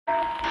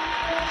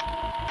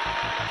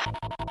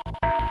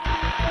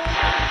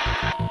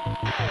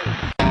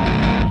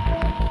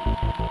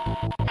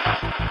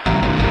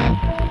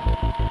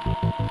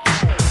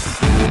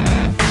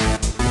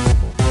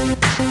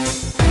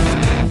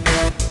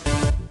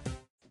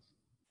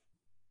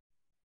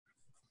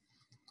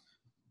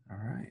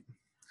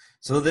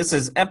So this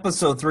is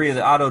episode 3 of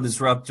the Auto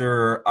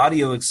Disruptor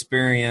audio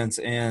experience,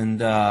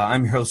 and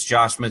I'm your host,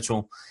 Josh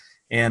Mitchell,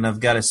 and I've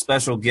got a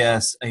special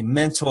guest, a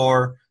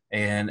mentor,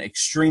 and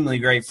extremely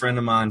great friend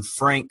of mine,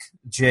 Frank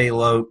J.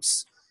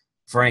 Lopes.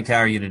 Frank, how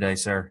are you today,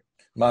 sir?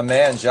 My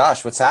man,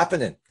 Josh, what's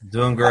happening?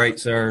 Doing great,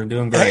 sir.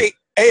 Doing great.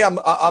 Hey,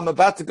 I'm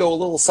about to go a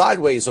little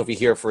sideways over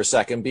here for a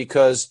second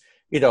because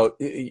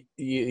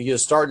you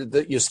started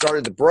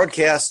the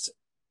broadcast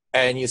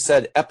and you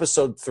said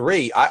episode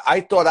 3. I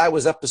thought I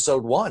was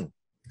episode 1.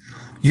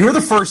 You're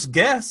the first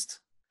guest.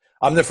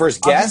 I'm the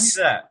first guest.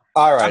 I'll give you that.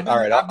 All right.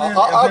 I've been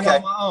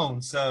on my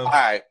own. So all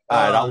right.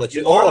 I'll let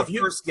you. You're the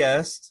first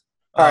guest.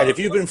 All right. If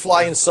you've been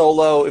flying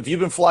solo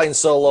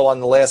on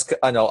the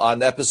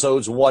on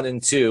episodes 1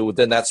 and 2,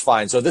 then that's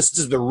fine. So this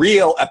is the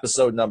real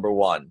episode number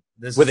 1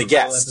 with a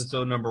guest.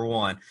 Episode number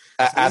 1.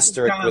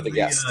 Asterisk with a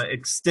guest.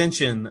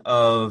 Extension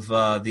of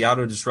the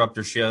Auto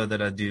Disruptor show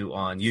that I do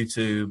on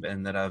YouTube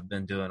and that I've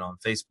been doing on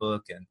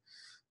Facebook and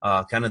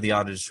kind of the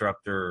Auto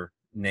Disruptor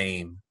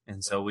name.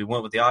 And so we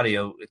went with the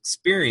audio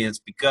experience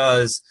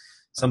because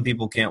some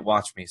people can't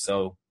watch me.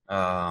 So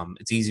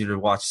it's easier to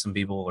watch some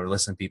people or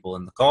listen to people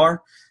in the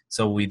car.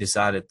 So we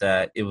decided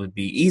that it would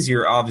be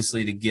easier,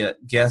 obviously, to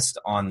get guests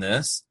on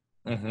this,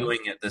 doing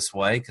it this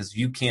way, because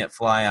you can't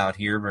fly out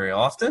here very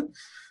often.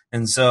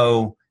 And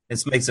so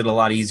this makes it a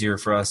lot easier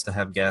for us to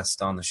have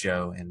guests on the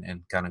show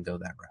and kind of go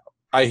that route.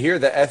 I hear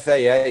the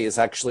FAA is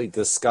actually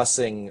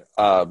discussing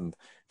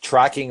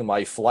tracking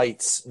my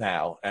flights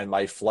now and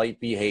my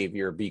flight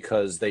behavior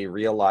because they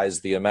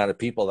realize the amount of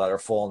people that are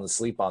falling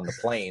asleep on the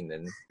plane.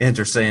 And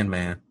Enter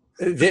Sandman.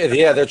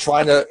 Yeah, they're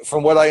trying to,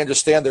 from what I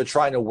understand, they're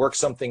trying to work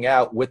something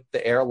out with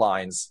the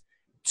airlines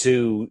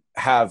to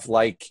have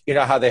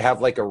how they have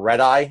like a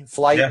red-eye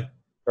flight,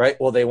 right?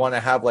 Well, they want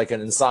to have like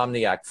an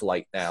insomniac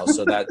flight now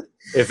so that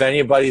if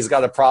anybody's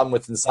got a problem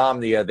with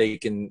insomnia, they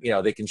can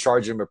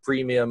charge them a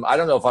premium. I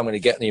don't know if I'm going to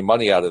get any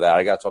money out of that.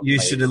 I got to talk. You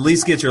should at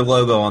least get your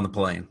logo on the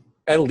plane.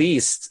 At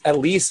least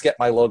get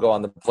my logo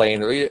on the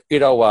plane.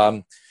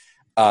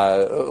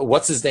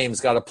 What's his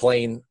name's got a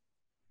plane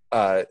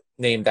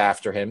named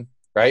after him,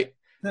 right?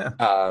 Yeah.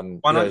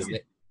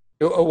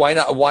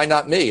 Why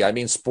not me? I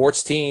mean,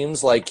 sports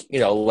teams like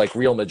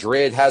Real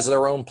Madrid has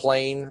their own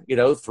plane,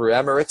 through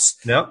Emirates.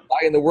 Yep. Why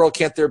in the world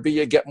can't there be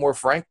a Get More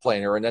Frank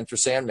plane or an Enter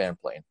Sandman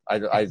plane?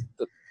 I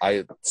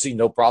see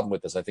no problem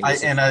with this. I think,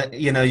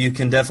 you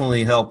can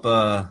definitely help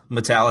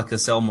Metallica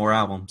sell more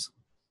albums.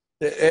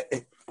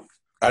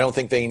 I don't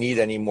think they need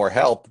any more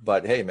help,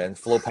 but hey, man,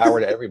 flow power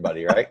to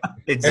everybody, right?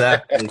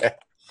 Exactly.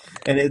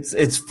 And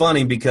it's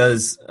funny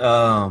because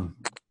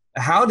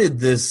how did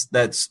this?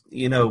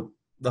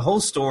 The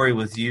whole story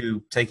with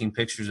you taking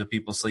pictures of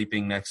people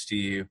sleeping next to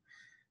you.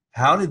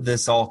 How did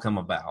this all come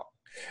about?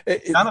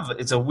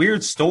 It's a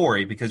weird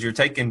story because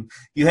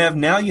you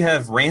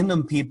have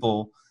random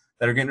people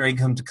that are getting ready to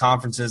come to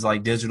conferences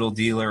like Digital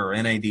Dealer or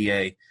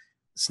NADA,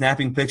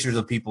 snapping pictures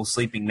of people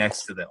sleeping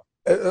next to them.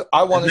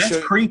 That's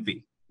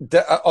creepy.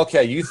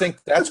 Okay, you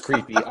think that's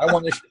creepy.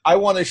 I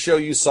want to show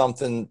you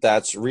something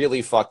that's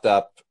really fucked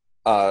up.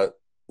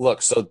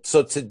 Look,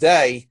 so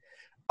today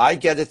I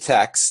get a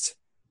text.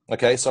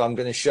 Okay, so I'm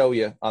going to show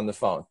you on the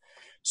phone.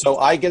 So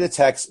I get a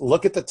text.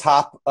 Look at the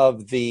top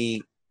of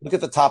the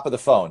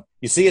phone.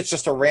 You see, it's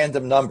just a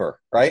random number,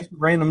 right?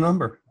 Random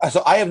number.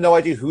 So I have no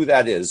idea who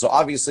that is. So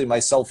obviously my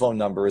cell phone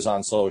number is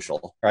on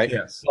social, right?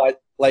 Yes. But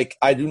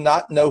I do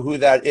not know who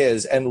that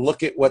is. And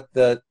look at what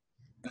the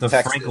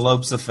text Frank is.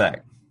 Lopes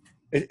effect.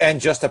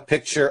 And just a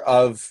picture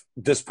of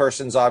this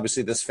person's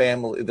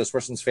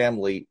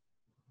family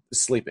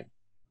sleeping.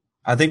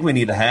 I think we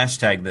need to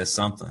hashtag this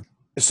something.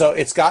 So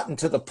it's gotten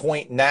to the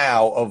point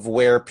now of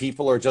where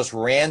people are just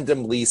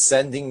randomly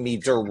sending me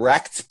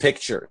direct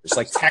pictures,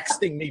 like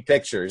texting me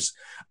pictures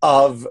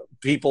of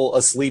people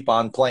asleep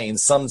on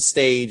planes, some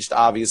staged,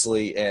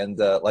 obviously,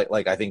 and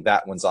I think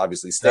that one's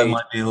obviously staged. That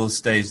might be a little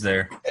staged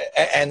there.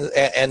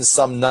 And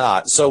some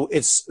not. So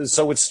it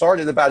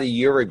started about a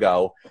year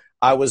ago.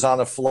 I was on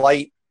a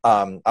flight.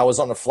 I was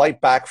on a flight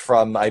back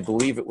from, I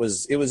believe it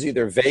was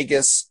either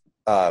Vegas.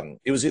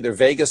 It was either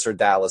Vegas or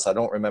Dallas. I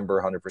don't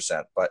remember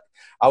 100%, but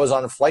I was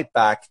on a flight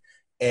back,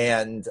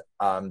 and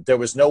there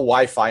was no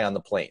Wi-Fi on the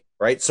plane.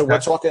 Right, so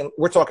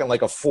we're talking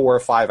like a 4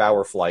 or 5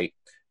 hour flight.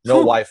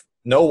 No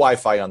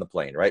Wi-Fi on the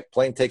plane. Right,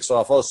 plane takes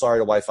off. Oh, sorry,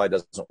 the Wi-Fi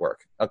doesn't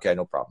work. Okay,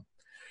 no problem.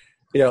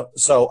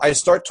 So I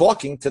start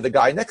talking to the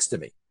guy next to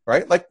me.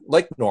 Right,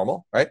 like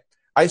normal. Right.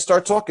 I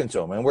start talking to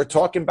him, and we're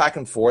talking back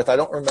and forth. I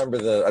don't remember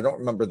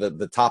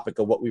the topic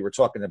of what we were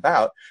talking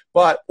about.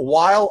 But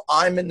while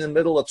I'm in the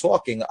middle of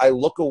talking, I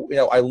look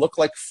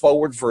like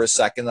forward for a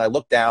second. I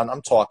look down.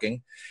 I'm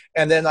talking,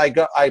 and then I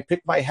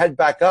pick my head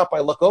back up. I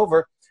look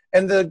over,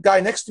 and the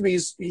guy next to me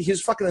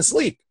he's fucking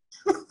asleep.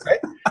 Right?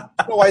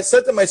 So I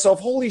said to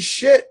myself, "Holy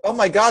shit! Oh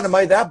my god, am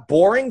I that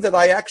boring that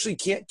I actually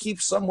can't keep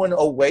someone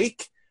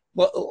awake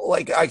Well,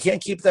 like I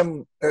can't keep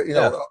them,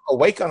 Yeah.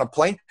 awake on a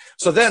plane.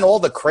 So then all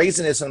the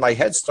craziness in my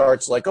head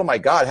starts like, oh my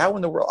God, how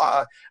in the world?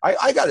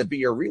 I got to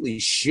be a really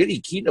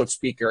shitty keynote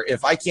speaker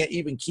if I can't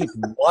even keep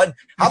one.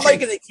 How am I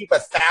going to keep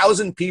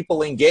 1,000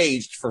 people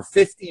engaged for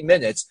 50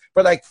 minutes,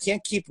 but I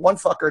can't keep one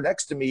fucker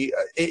next to me,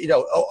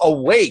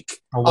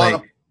 awake,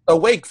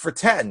 awake for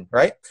 10,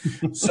 right?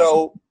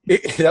 So,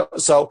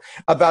 so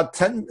about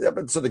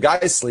 10, so the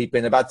guy's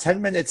sleeping. About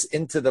 10 minutes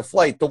into the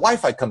flight, the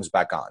Wi-Fi comes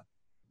back on,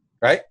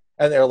 right?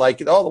 And they're like,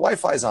 oh, the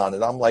Wi-Fi's on.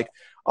 And I'm like,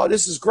 oh,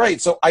 this is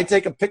great. So I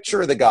take a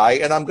picture of the guy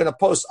and I'm going to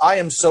post. I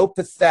am so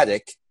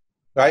pathetic,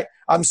 right?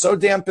 I'm so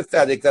damn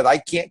pathetic that I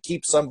can't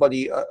keep someone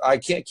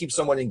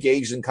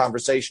engaged in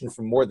conversation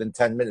for more than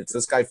 10 minutes.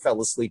 This guy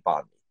fell asleep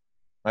on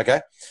me.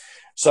 Okay.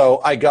 So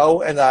I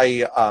go and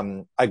I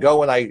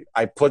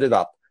put it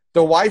up.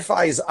 The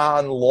Wi-Fi is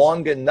on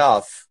long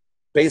enough,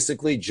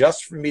 basically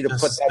just for me to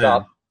put that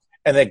up,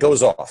 and it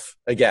goes off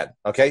again.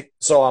 Okay.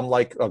 So I'm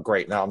like, oh,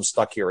 great. Now I'm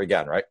stuck here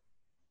again, right?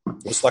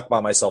 I'm stuck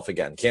by myself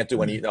again. Can't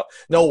do any, no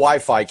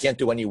Wi-Fi, can't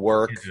do any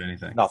work, Can't do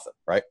anything. nothing,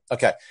 right?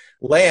 Okay.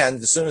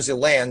 Land, as soon as you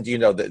land,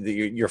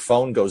 your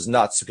phone goes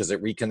nuts because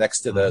it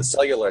reconnects to the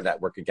cellular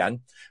network again.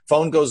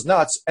 Phone goes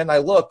nuts, and I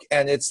look,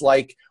 and it's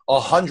like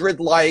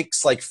 100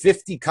 likes, like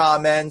 50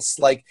 comments,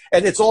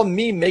 and it's all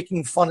me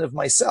making fun of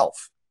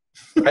myself,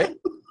 right?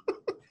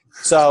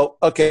 So,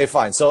 okay,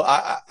 fine. So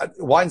I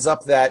winds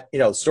up that,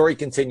 story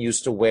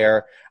continues to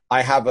where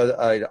I have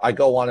I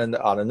go on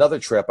another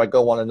trip. I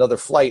go on another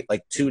flight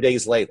like 2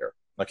 days later.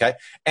 Okay.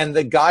 And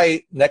the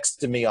guy next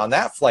to me on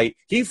that flight,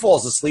 he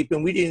falls asleep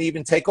and we didn't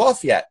even take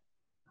off yet.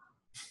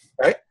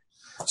 Right.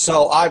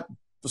 So I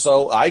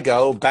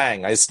go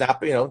bang, I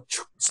snap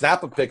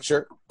a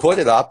picture, put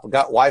it up,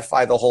 got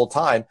Wi-Fi the whole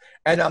time.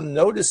 And I'm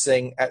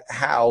noticing at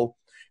how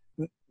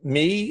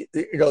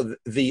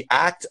the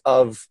act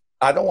of,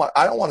 I don't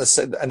want to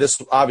say, and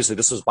this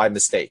was by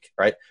mistake,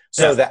 right?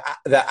 So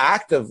the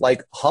act of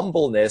like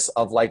humbleness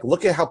of like,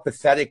 look at how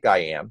pathetic I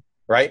am,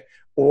 right?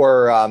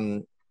 Or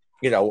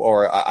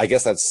or I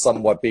guess that's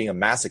somewhat being a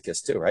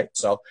masochist too, right?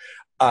 So,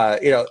 of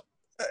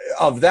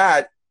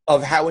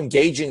how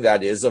engaging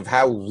that is, of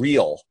how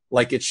real,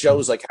 like it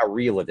shows like how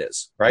real it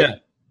is, right? Yeah.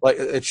 Like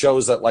it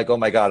shows that like, oh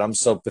my God, I'm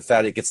so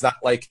pathetic. It's not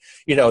like,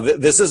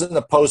 this isn't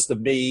a post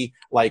of me,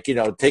 like,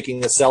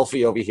 taking a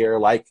selfie over here,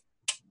 like,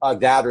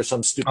 that or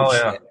some stupid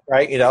shit,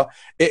 right?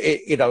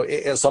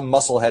 Some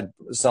musclehead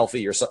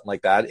selfie or something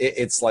like that.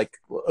 It's like,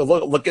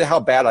 look at how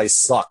bad I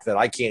suck that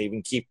I can't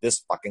even keep this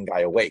fucking guy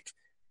awake,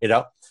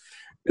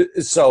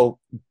 So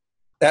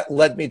that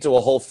led me to a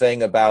whole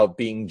thing about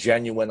being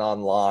genuine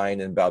online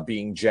and about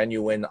being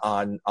genuine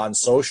on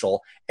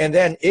social. And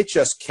then it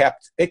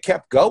kept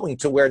going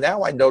to where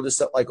now I notice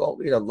that like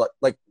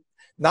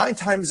 9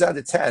 times out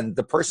of 10,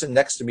 the person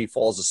next to me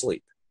falls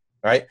asleep,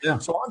 right? Yeah.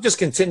 So I'm just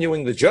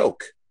continuing the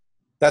joke.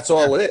 That's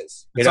all it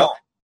is.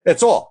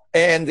 It's all.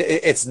 And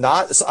it's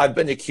not, I've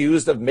been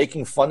accused of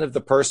making fun of the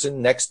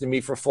person next to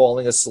me for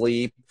falling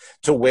asleep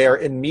to where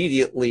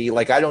immediately,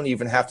 like, I don't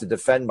even have to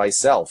defend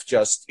myself.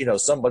 Just,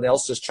 someone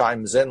else just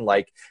chimes in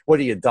like, what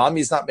are you, dumb?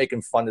 He's not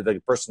making fun of the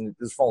person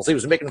who's falling asleep. He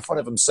was making fun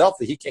of himself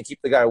that he can't keep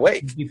the guy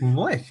awake. Keep him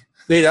awake.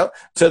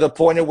 To the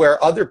point of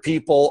where other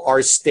people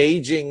are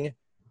staging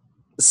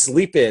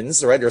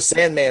sleep-ins, right? Or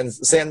Sandman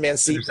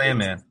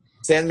seatmates.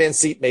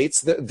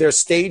 They're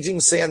staging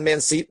Sandman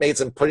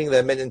seatmates and putting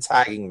them in and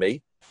tagging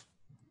me,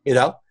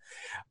 and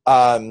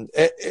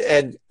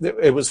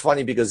it was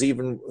funny because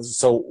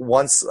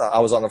once I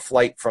was on a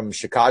flight from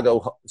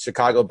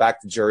Chicago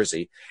back to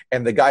Jersey,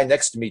 and the guy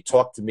next to me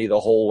talked to me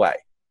the whole way.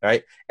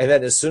 Right. And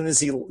then as soon as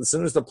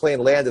the plane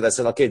landed, I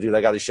said, okay, dude,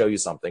 I got to show you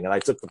something. And I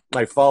took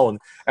my phone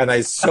and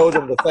I showed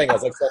him the thing. I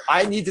was like, so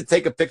I need to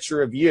take a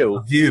picture of you.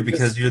 Of you,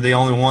 because you're the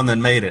only one that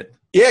made it.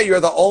 Yeah, you're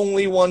the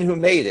only one who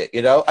made it.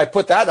 I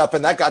put that up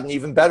and that got an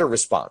even better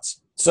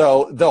response.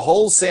 So the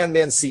whole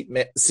Sandman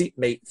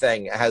seatmate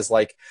thing has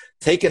like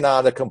taken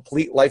on a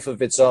complete life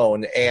of its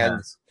own.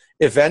 And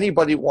if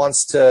anybody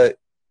wants to,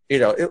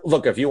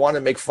 look, if you want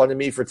to make fun of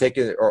me for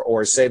taking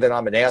or say that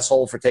I'm an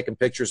asshole for taking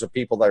pictures of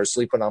people that are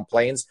sleeping on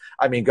planes,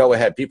 I mean, go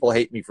ahead. People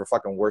hate me for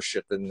fucking worse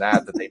shit than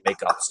that they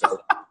make up. So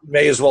you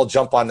may as well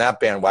jump on that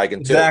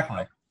bandwagon too.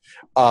 Exactly.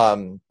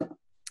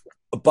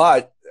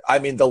 But I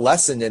mean, the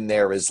lesson in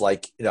there is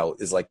like,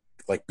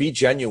 be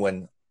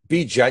genuine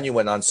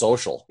on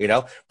social,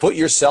 put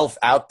yourself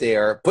out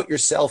there, put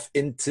yourself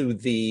into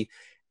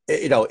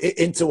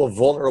into a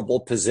vulnerable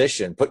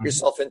position, put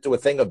yourself into a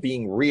thing of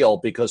being real,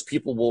 because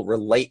people will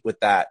relate with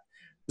that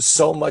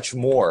so much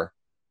more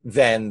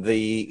than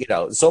the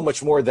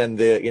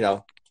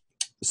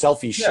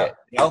selfie shit,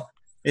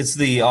 It's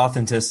the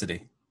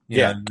authenticity.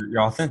 You're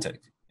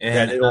authentic.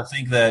 And I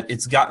think that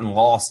it's gotten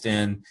lost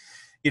in,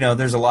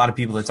 there's a lot of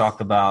people that talk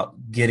about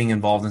getting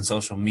involved in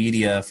social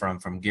media,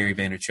 from Gary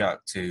Vaynerchuk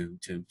to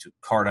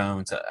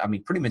Cardone to, I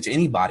mean, pretty much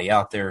anybody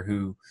out there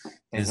who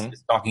is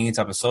talking any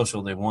type of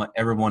social. They want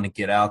everyone to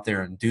get out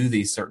there and do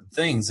these certain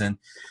things. And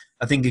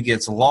I think it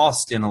gets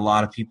lost in a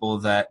lot of people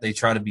that they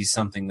try to be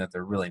something that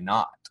they're really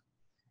not.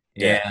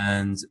 Yeah.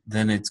 and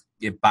then it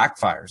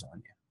backfires on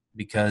you,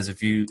 because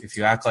if you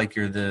act like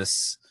you're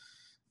this,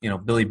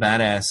 Billy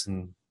Badass,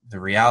 and the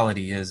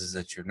reality is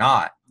that you're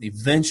not,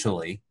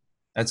 eventually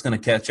that's going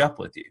to catch up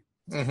with you.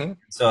 Mm-hmm.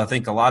 So I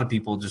think a lot of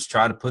people just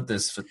try to put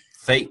this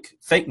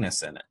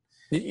fakeness in it.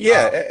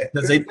 Yeah.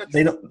 Because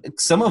they don't,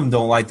 some of them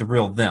don't like the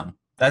real them.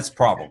 That's the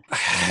problem.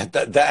 And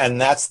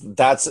that's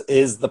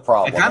the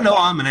problem. Like, I know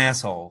I'm an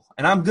asshole,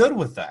 and I'm good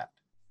with that.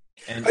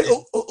 And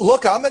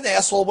look, I'm an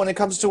asshole when it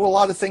comes to a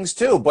lot of things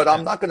too, but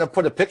I'm not going to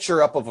put a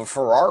picture up of a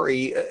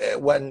Ferrari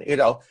when,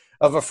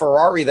 of a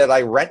Ferrari that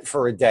I rent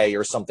for a day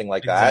or something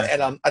like that.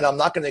 Exactly. And I'm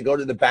not going to go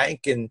to the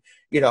bank and,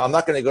 I'm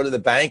not going to go to the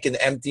bank and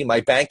empty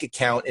my bank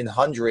account in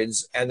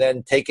hundreds and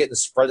then take it and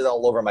spread it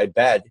all over my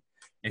bed.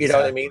 Exactly. You know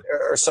what I mean?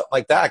 Or something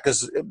like that.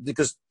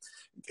 Because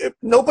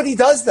nobody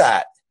does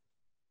that.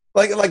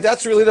 Like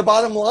that's really the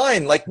bottom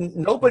line. Like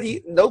nobody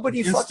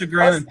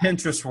Instagram and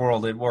Pinterest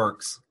world, it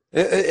works.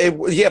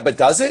 Yeah, but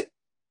does it?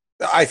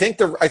 I think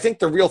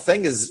the real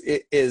thing is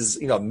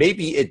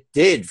maybe it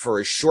did for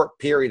a short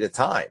period of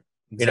time,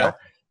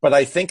 Exactly. But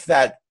I think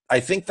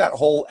that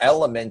whole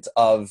element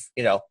of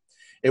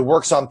it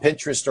works on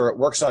Pinterest or it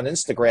works on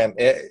Instagram.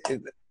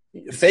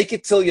 Fake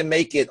it till you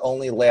make it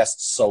only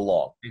lasts so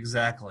long.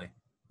 Exactly.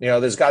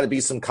 There's got to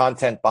be some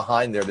content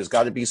behind there. There's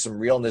got to be some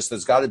realness.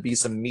 There's got to be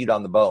some meat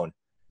on the bone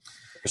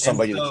for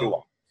somebody to chew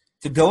on.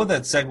 To go with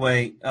that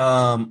segue,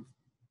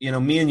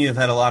 me and you have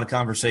had a lot of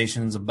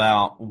conversations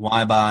about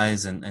why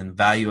buys and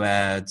value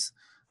adds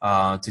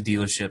to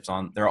dealerships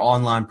on their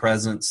online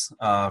presence,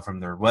 from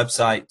their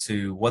website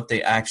to what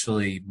they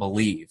actually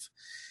believe.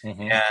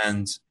 Mm-hmm.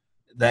 And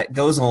that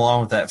goes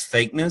along with that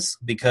fakeness,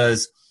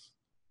 because,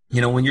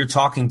 when you're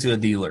talking to a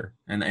dealer,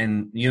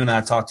 and you and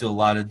I talk to a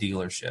lot of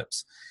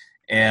dealerships,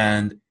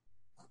 and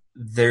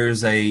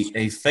there's a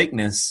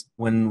fakeness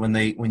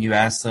when you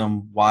ask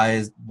them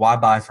why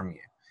buy from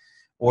you.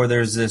 Or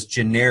there's this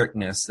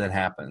genericness that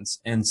happens.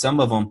 And some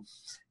of them,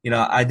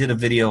 I did a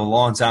video a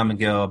long time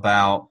ago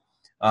about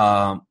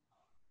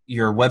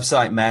your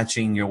website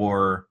matching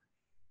your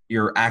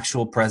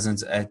actual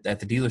presence at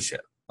the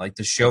dealership, like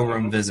the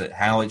showroom visit,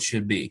 how it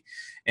should be.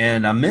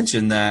 And I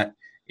mentioned that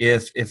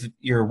if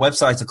your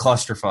website's a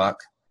clusterfuck,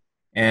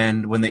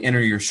 and when they enter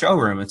your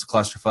showroom it's a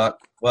clusterfuck,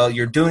 well,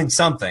 you're doing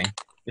something.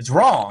 It's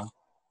wrong.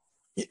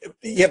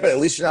 Yeah, but at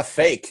least you're not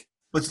fake.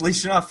 But at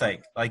least you're not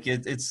fake. Like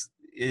it's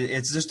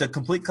just a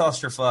complete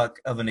clusterfuck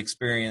of an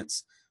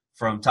experience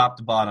from top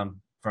to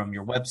bottom, from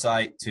your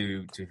website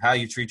to how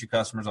you treat your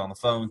customers on the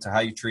phone to how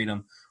you treat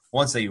them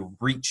once they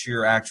reach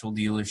your actual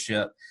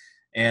dealership.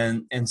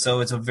 And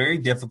so it's a very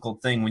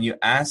difficult thing when you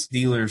ask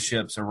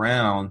dealerships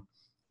around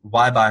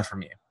why buy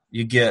from you.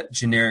 You get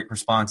generic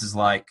responses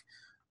like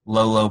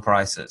low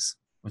prices,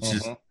 which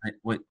is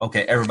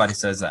okay. Everybody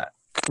says that.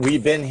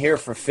 We've been here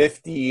for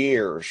 50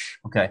 years.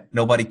 Okay,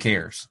 nobody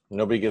cares.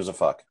 Nobody gives a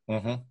fuck.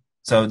 Mm-hmm.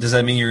 So does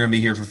that mean you're going to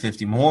be here for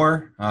 50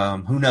 more?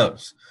 Who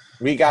knows?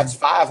 We got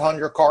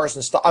 500 cars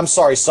in stock. I'm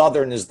sorry,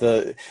 Southern is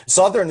the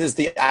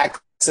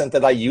accent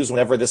that I use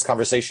whenever this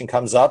conversation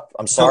comes up.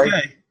 I'm sorry.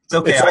 It's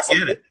okay. I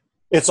get it.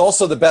 It's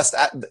also the best.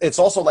 It's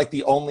also like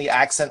the only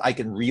accent I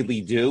can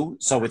really do.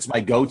 So it's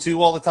my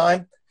go-to all the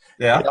time.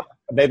 Yeah.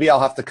 Maybe I'll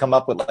have to come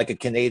up with like a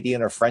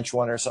Canadian or French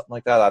one or something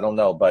like that. I don't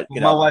know. But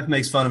my wife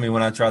makes fun of me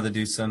when I try to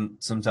do some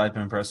type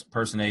of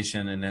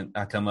impersonation, and then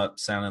I come up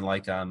sounding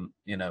like I'm,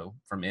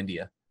 from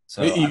India.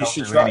 So you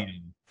should try.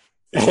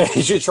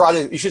 You should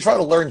try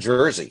to learn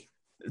Jersey.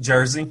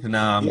 Jersey? No,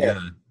 I'm good.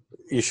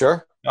 You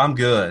sure? I'm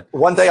good.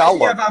 One day I'll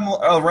learn. If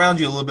I'm around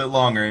you a little bit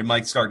longer, it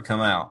might start to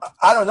come out.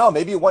 I don't know.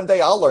 Maybe one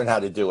day I'll learn how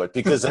to do it,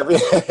 because a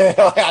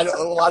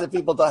lot of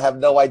people don't have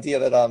no idea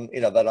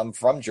that I'm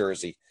from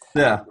Jersey.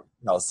 Yeah.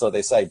 No, so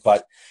they say.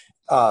 But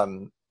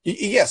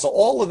yeah. So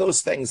all of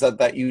those things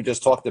that you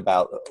just talked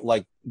about,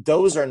 like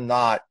those are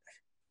not,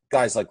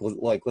 guys. Like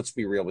let's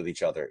be real with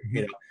each other.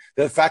 Mm-hmm.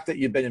 The fact that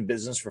you've been in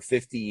business for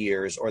 50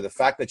 years, or the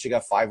fact that you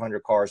got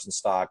 500 cars in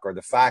stock, or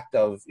the fact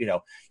of,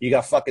 you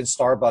got fucking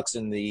Starbucks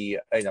in the,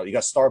 you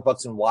got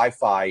Starbucks and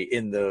Wi-Fi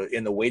in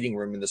the waiting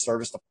room in the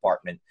service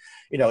department.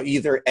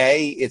 Either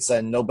A, it's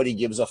a nobody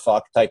gives a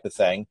fuck type of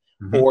thing,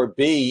 mm-hmm. or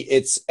B,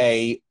 it's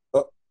a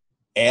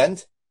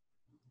and.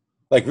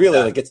 Like really,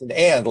 like it's an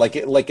and, like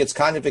it's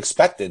kind of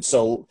expected.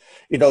 So,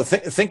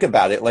 think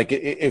about it. Like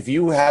if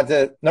you had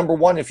to, number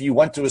one, if you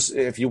went to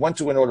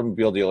an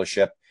automobile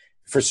dealership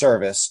for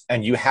service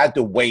and you had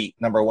to wait,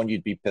 number one,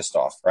 you'd be pissed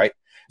off, right?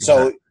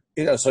 So,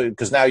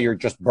 because now you're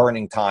just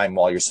burning time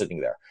while you're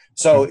sitting there.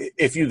 So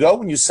if you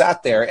go and you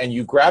sat there and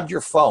you grabbed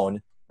your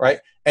phone, right,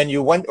 and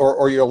you went,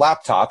 or your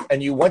laptop,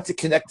 and you went to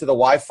connect to the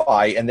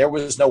Wi-Fi and there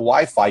was no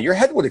Wi-Fi, your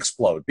head would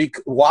explode.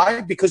 Why?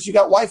 Because you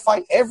got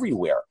Wi-Fi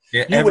everywhere.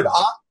 Yeah,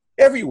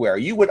 everywhere.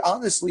 You would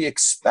honestly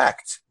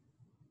expect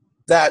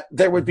that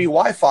there would be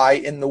Wi-Fi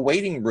in the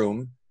waiting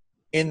room,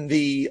 in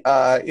the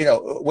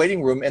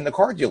waiting room in the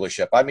car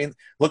dealership. I mean,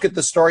 look at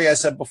the story I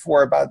said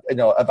before about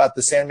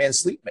the Sandman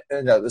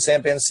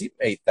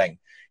seatmate thing.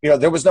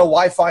 There was no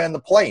Wi-Fi on the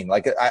plane.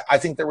 Like, I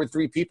think there were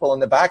 3 people in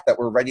the back that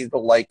were ready to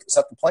like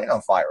set the plane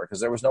on fire because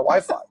there was no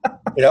Wi-Fi.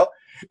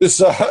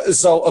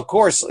 So of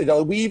course,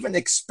 we even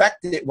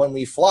expect it when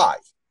we fly.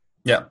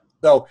 Yeah.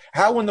 So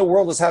how in the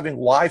world is having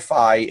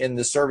Wi-Fi in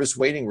the service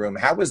waiting room?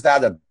 How is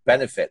that a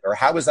benefit? Or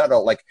how is that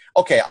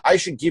okay, I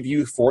should give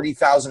you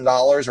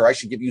 $40,000 or I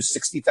should give you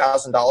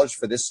 $60,000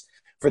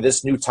 for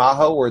this new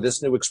Tahoe or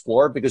this new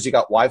Explorer because you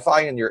got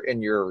Wi-Fi in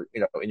your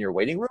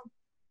waiting room?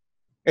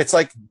 It's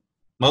like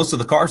most of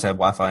the cars have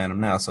Wi-Fi in them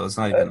now, so it's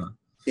not even.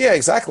 Yeah,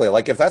 exactly.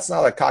 Like if that's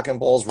not a cock and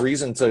balls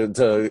reason to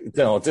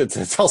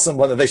tell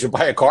someone that they should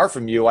buy a car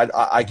from you,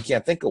 I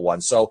can't think of one.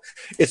 So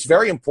it's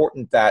very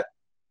important that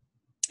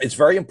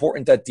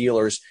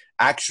dealers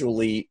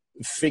actually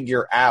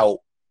figure out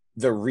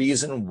the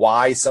reason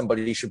why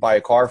somebody should buy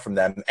a car from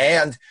them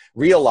and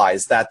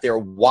realize that their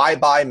why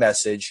buy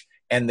message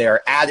and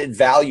their added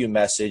value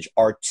message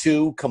are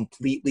 2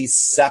 completely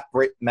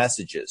separate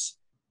messages.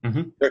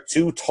 Mm-hmm. They're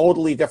 2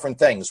 totally different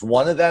things.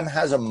 One of them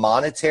has a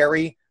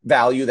monetary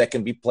value that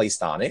can be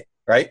placed on it,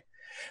 right?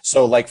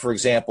 So like, for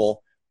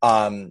example,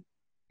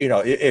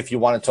 if you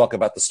want to talk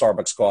about the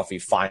Starbucks coffee,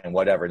 fine,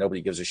 whatever.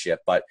 Nobody gives a shit.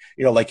 But,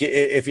 like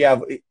if you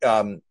have,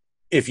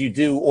 if you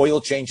do oil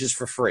changes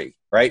for free,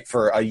 right?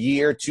 For a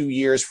year, 2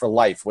 years, for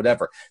life,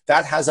 whatever,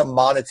 that has a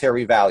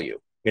monetary value,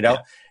 Yeah.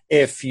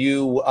 If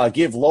you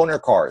give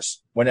loaner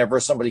cars whenever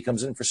somebody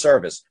comes in for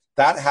service,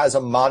 that has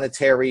a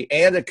monetary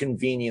and a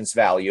convenience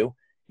value,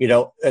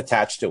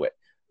 attached to it.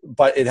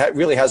 But it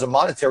really has a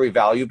monetary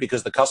value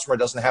because the customer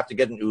doesn't have to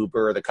get an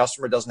Uber. The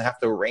customer doesn't have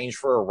to arrange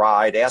for a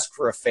ride, ask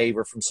for a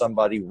favor from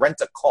somebody,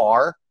 rent a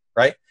car,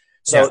 right?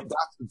 So,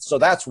 so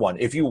that's one.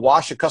 If you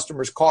wash a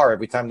customer's car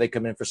every time they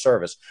come in for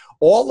service,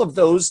 all of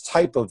those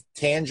type of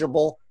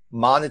tangible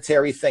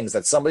monetary things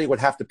that somebody would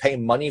have to pay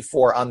money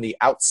for on the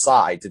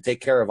outside to take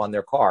care of on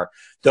their car,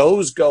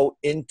 those go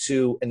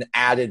into an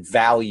added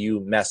value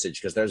message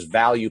because there's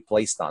value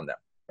placed on them,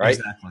 right?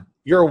 Exactly.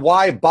 Your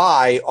why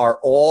buy are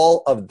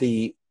all of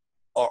the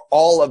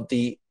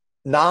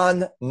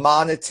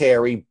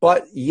non-monetary,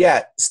 but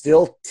yet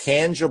still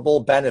tangible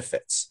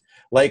benefits.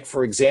 Like,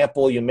 for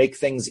example, you make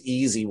things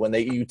easy when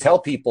you tell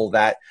people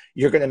that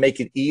you're going to make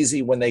it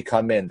easy when they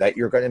come in, that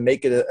you're going to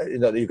make it, you're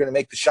going to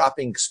make the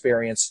shopping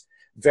experience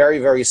very,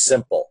 very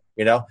simple.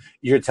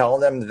 You're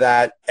telling them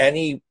that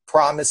any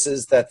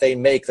promises that they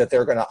make that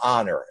they're going to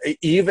honor,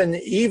 even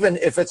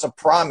if it's a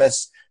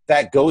promise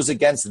that goes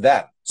against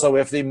them. So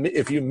if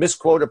you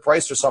misquote a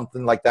price or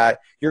something like that,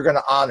 you're going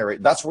to honor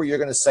it. That's where you're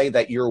going to say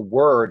that your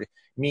word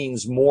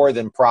means more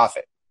than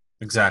profit.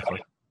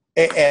 Exactly.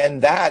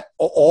 And that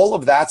all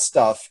of that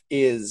stuff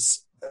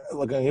is,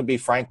 look, I'm going to be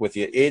frank with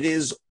you. It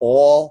is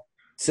all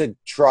to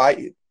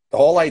try. The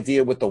whole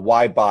idea with the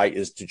why buy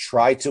is to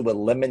try to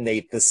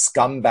eliminate the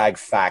scumbag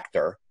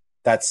factor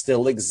that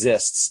still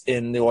exists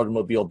in the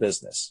automobile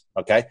business.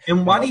 Okay.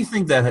 And why do you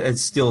think that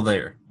it's still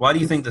there? Why do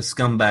you think the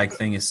scumbag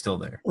thing is still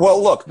there?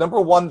 Well, look,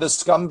 number one, the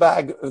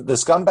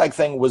scumbag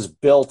thing was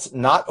built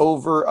not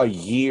over a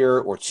year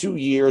or 2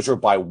 years or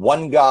by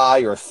one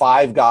guy or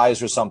 5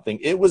 guys or something.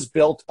 It was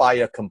built by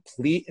a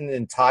complete and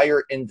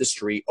entire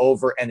industry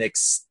over an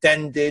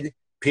extended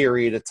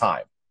period of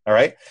time. All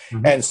right.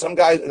 Mm-hmm. And some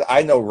guys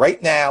I know right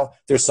now,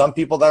 there's some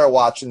people that are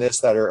watching this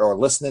that are or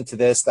listening to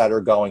this that are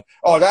going,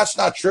 oh, that's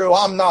not true.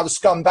 I'm not a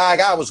scumbag.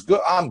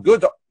 I'm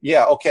good.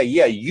 Yeah. Okay.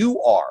 Yeah,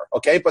 you are.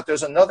 Okay. But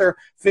there's another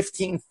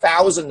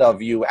 15,000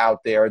 of you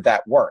out there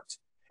that weren't.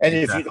 And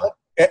exactly.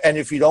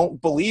 if you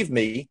don't believe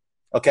me,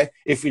 okay,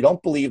 if you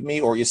don't believe me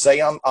or you say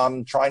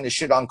I'm trying to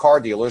shit on car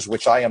dealers,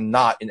 which I am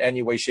not in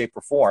any way, shape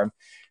or form,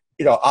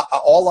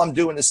 all I'm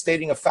doing is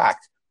stating a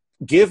fact.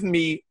 Give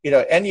me,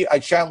 I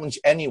challenge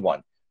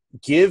anyone.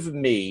 Give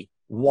me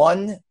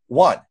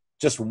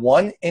just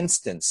one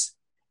instance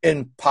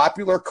in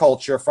popular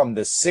culture from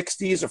the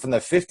 60s or from the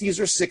 50s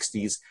or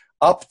 60s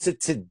up to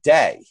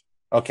today,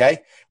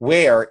 okay,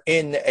 where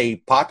in a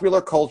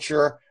popular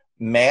culture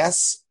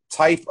mass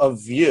type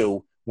of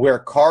view where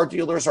car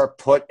dealers are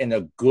put in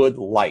a good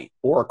light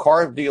or a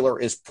car dealer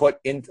is put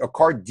in a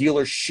car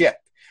dealership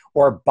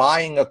or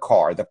buying a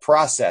car, the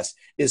process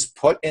is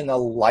put in a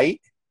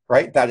light,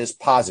 right, that is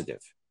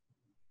positive.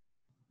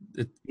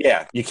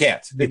 You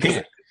can't.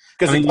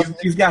 Because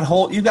you've got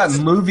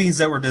movies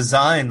that were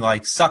designed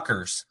like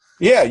Suckers.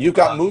 Yeah, you've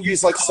got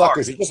movies like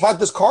Suckers. You just had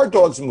this Car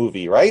Dogs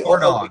movie, right? Car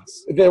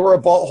Dogs. There were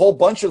a whole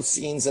bunch of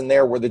scenes in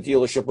there where the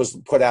dealership was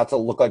put out to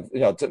look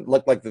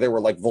like they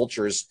were like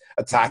vultures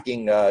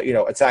attacking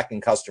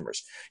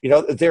customers.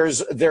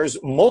 There's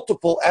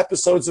multiple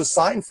episodes of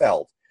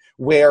Seinfeld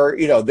where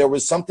there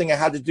was something that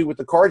had to do with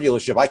the car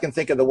dealership. I can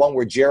think of the one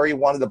where Jerry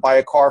wanted to buy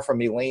a car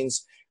from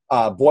Elaine's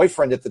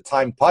boyfriend at the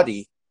time,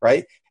 Putty.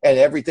 Right. And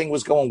everything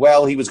was going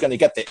well. He was going to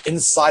get the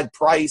inside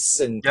price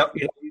and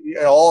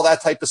all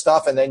that type of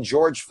stuff. And then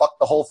George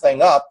fucked the whole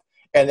thing up.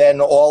 And then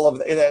all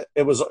of it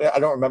was, I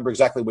don't remember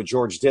exactly what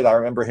George did. I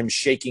remember him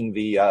shaking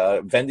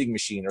the vending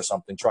machine or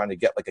something, trying to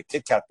get like a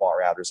Kit Kat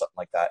bar out or something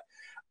like that.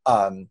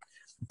 And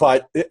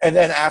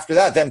then after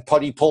that, then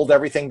Putty pulled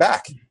everything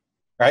back.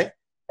 Right.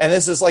 And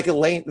this is like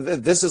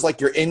this is like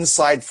your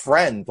inside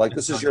friend, like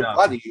this is your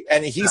buddy,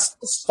 and he's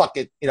still stuck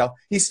it.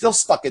 He's still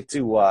stuck it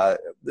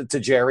to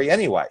Jerry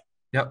anyway.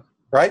 Yep.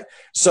 Right.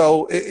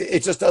 So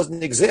it just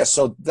doesn't exist.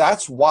 So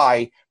that's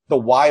why the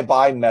why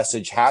buy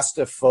message has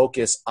to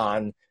focus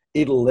on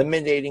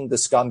eliminating the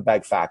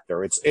scumbag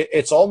factor.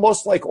 It's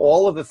almost like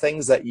all of the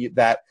things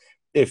that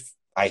if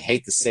I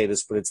hate to say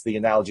this, but it's the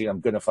analogy.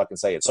 I'm going to fucking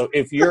say it. So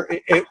if you're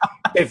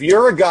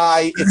a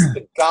guy, it's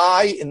the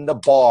guy in the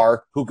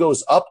bar who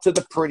goes up to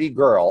the pretty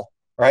girl,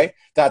 right?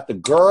 That the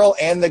girl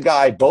and the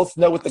guy both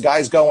know what the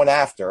guy's going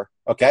after.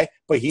 Okay.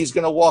 But he's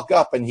going to walk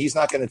up and he's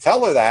not going to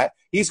tell her that.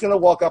 He's going to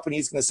walk up and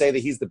he's going to say that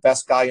he's the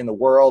best guy in the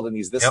world. And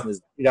he's this, and this,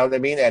 you know what I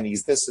mean? And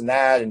he's this and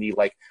that. And he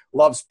like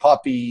loves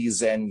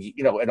puppies and,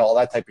 and all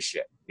that type of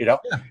shit, Yeah.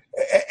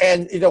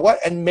 And you know what?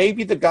 And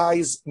maybe the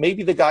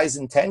guy's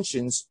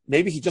intentions,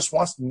 maybe he just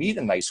wants to meet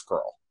a nice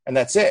girl and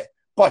that's it.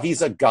 But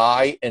he's a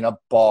guy in a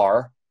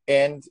bar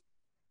and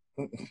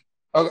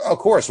of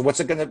course, what's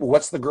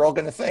the girl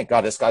going to think?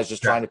 Oh, this guy's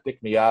just trying to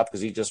pick me up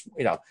because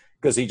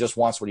he just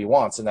wants what he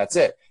wants and that's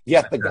it.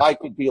 Yet the guy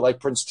could be like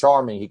Prince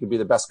Charming. He could be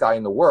the best guy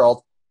in the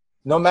world.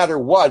 No matter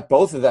what,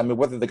 both of them,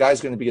 whether the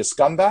guy's going to be a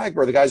scumbag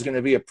or the guy's going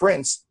to be a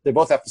prince, they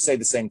both have to say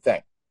the same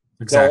thing.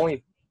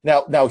 Exactly.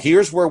 Now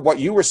here's where what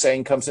you were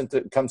saying comes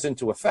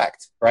into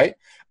effect, right?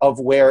 Of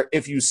where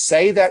if you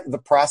say that the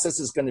process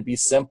is going to be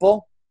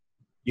simple,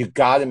 you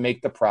got to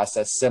make the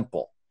process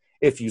simple.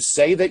 If you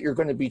say that you're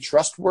going to be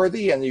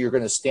trustworthy and you're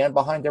going to stand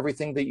behind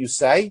everything that you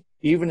say,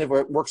 even if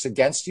it works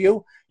against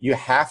you, you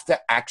have to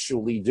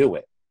actually do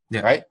it,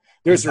 right?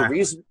 There's a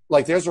reason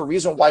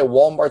why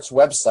Walmart's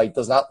website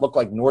does not look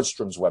like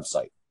Nordstrom's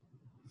website,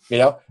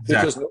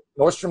 because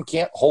Nordstrom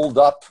can't hold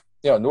up.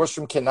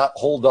 Nordstrom cannot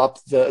hold up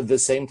the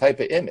same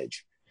type of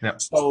image.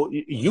 Yep. So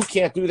you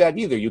can't do that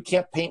either. You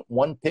can't paint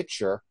one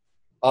picture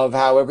of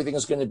how everything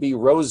is going to be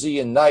rosy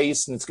and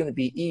nice and it's going to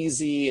be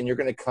easy and you're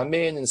going to come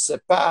in and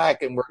sit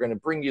back and we're going to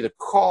bring you the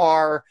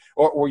car,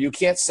 or you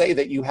can't say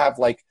that you have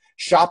like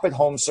shop at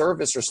home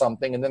service or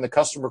something and then the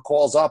customer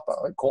calls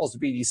the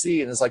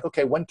BDC and it's like,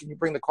 okay, when can you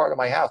bring the car to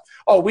my house?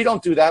 Oh, we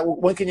don't do that.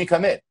 When can you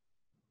come in?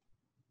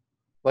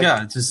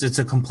 It's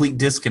a complete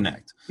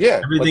disconnect.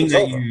 Yeah. Everything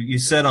that you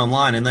said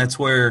online, and that's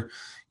where,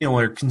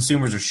 where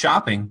consumers are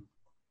shopping,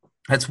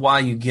 that's why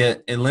you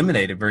get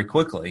eliminated very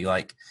quickly.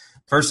 Like,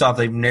 first off,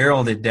 they've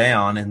narrowed it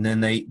down, and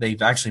then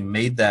they've actually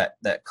made that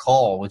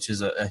call, which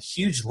is a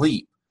huge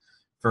leap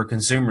for a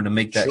consumer to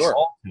make that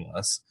call to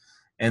us.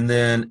 And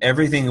then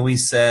everything we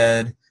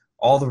said,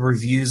 all the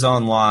reviews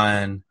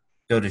online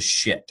go to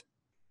shit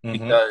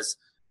because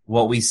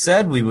what we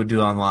said we would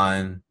do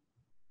online,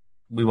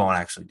 we won't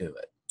actually do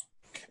it.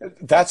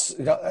 That's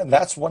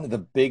one of the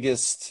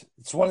biggest.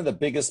 It's one of the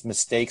biggest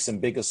mistakes and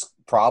biggest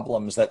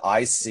problems that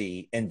I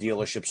see in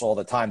dealerships all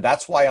the time.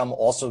 That's why I'm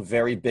also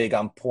very big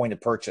on point of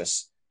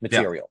purchase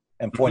material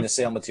and point of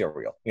sale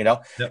material.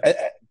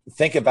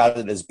 Think about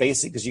it as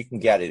basic as you can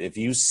get it. If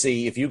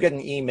you get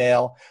an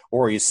email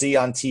or you see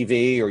on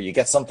TV or you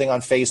get something on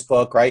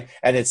Facebook, right,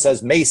 and it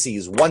says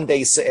Macy's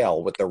 1-day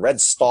sale with the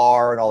red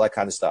star and all that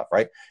kind of stuff,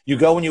 right? You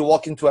go and you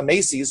walk into a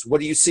Macy's.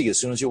 What do you see as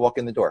soon as you walk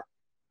in the door?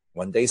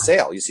 1-day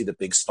sale. You see the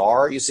big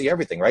star, you see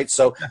everything, right?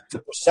 So the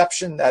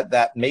perception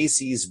that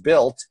Macy's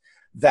built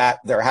that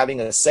they're having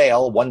a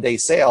sale, 1-day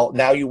sale,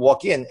 now you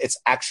walk in, it's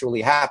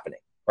actually happening,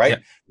 right?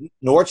 Yeah.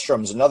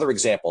 Nordstrom's another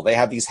example. They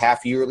have these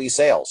half-yearly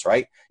sales,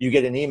 right? You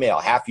get an email,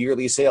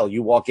 half-yearly sale.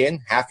 You walk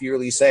in,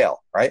 half-yearly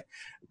sale, right?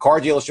 Car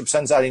dealership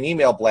sends out an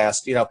email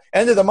blast,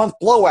 end of the month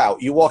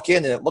blowout. You walk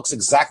in and it looks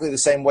exactly the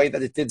same way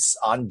that it did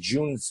on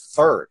June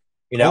 3rd.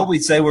 Well,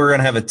 we'd say we're going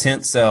to have a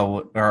tent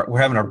sale, or we're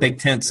having our big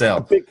tent sale.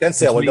 A big tent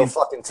sale with no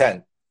fucking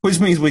tent. Which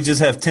means we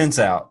just have tents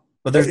out.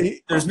 But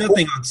there's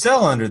nothing on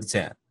sale under the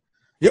tent.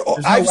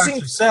 I've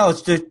seen sale.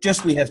 It's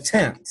just we have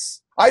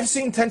tents. I've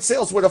seen tent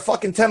sales with a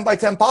fucking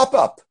 10x10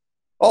 pop-up.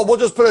 Oh, we'll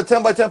just put a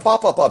 10x10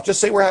 pop-up up. Just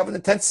say we're having a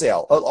tent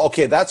sale.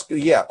 Okay,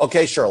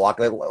 okay, Sherlock.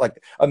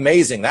 Like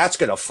amazing. That's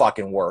going to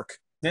fucking work.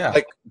 Yeah.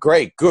 Like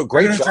great job.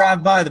 We're going to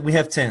drive by that we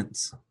have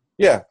tents.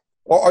 Yeah.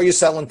 Or are you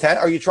selling tent?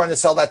 Are you trying to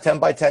sell that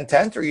 10x10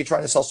 tent, or are you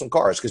trying to sell some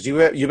cars? Because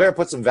you better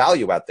put some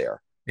value out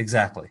there.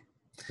 Exactly.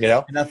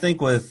 And I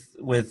think with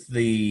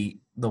the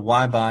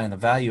why buy and the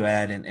value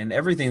add and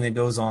everything that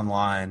goes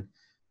online,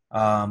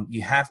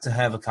 you have to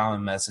have a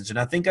common message. And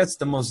I think that's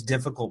the most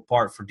difficult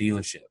part for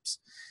dealerships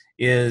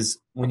is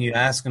when you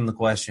ask them the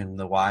question,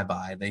 the why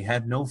buy, they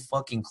have no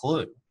fucking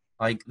clue.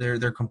 Like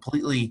they're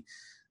completely,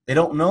 they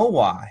don't know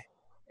why.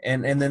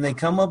 And then they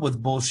come up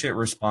with bullshit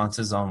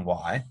responses on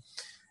why.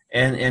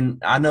 And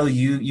I know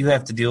you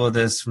have to deal with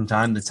this from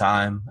time to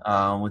time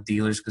with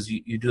dealers because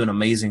you do an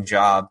amazing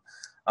job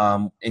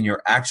in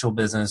your actual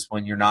business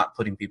when you're not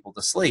putting people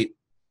to sleep.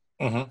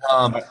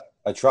 Mm-hmm.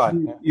 I try.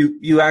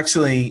 You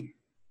actually,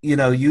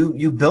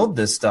 you build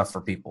this stuff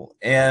for people.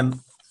 And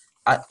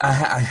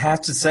I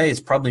have to say it's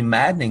probably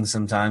maddening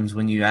sometimes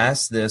when you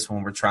ask this,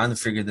 when we're trying to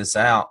figure this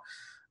out,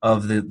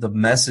 of the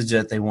message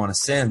that they want to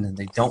send and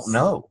they don't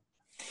know.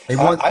 They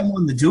want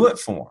someone to do it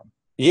for them.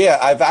 Yeah,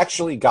 I've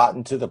actually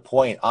gotten to the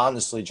point,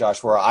 honestly,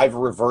 Josh, where I've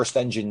reversed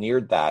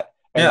engineered that.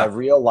 And I Yeah.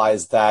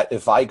 realized that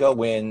if I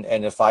go in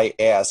and if I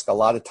ask, a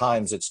lot of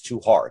times it's too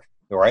hard.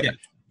 All right.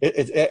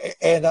 Yeah.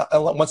 And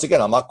once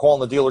again, I'm not calling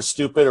the dealer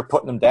stupid or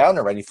putting them down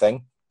or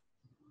anything,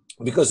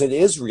 because it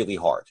is really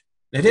hard.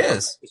 It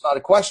is. It's not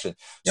a question.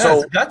 Yeah,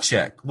 it's So a gut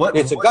check.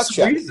 it's a gut What's the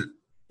check. reason?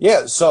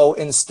 Yeah. So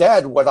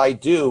instead, what I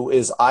do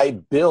is I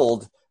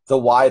build the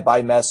why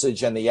buy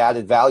message and the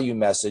added value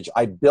message.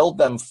 I build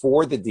them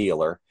for the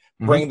dealer,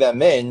 bring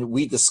them in.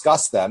 We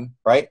discuss them,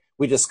 right?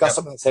 We discuss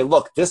Yep. them and say,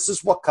 look, this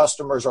is what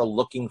customers are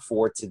looking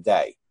for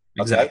today.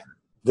 Okay. Exactly.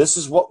 This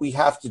is what we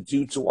have to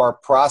do to our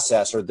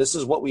process, or this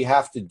is what we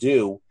have to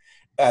do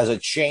as a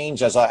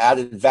change, as our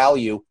added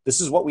value.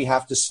 This is what we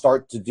have to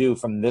start to do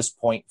from this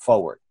point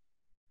forward.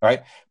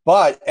 Right.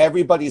 But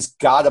everybody's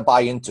got to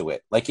buy into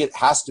it. Like, it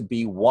has to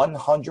be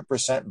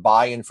 100%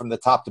 buy-in from the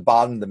top to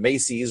bottom. The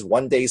Macy's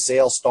one-day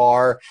sales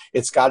star.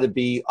 It's got to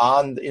be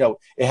on,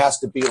 it has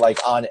to be like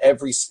on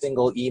every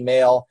single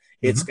email.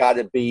 It's got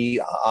to be,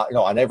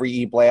 on every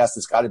e-blast.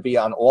 It's got to be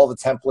on all the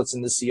templates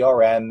in the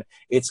CRM.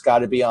 It's got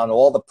to be on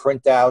all the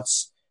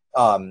printouts,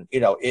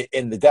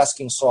 in the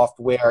desking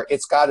software.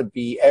 It's got to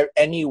be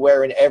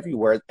anywhere and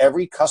everywhere.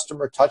 Every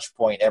customer touch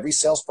point, every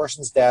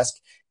salesperson's desk,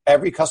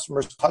 every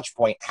customer's touch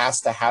point has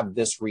to have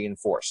this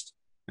reinforced.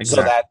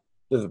 Exactly. So that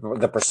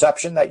the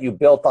perception that you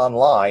built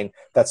online,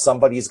 that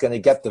somebody's going to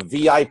get the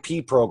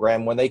VIP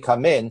program when they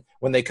come in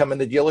the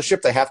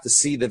dealership, they have to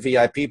see the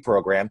VIP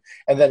program.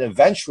 And then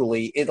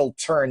eventually it'll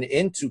turn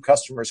into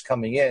customers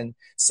coming in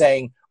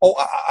saying, oh,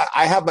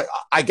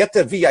 I get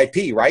the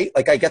VIP, right?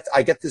 Like I get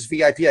this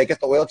VIP, I get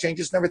the oil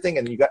changes and everything.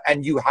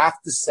 And you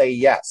have to say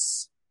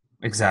yes.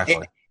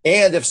 Exactly.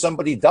 And if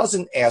somebody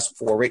doesn't ask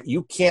for it,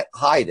 you can't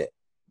hide it.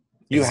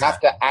 You have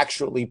to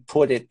actually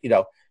put it,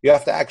 you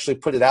have to actually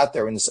put it out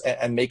there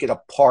and make it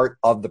a part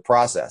of the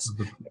process.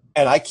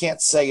 And I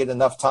can't say it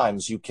enough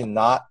times. You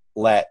cannot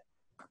let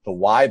the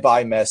why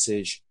buy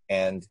message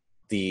and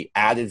the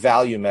added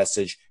value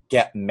message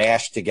get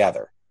mashed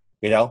together.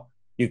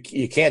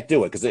 You can't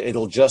do it, because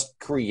it'll just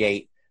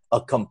create a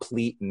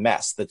complete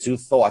mess. The two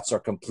thoughts are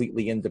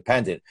completely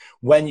independent.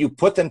 When you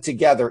put them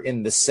together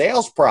in the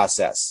sales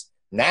process,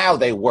 now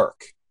they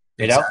work.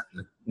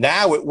 Exactly.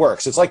 Now it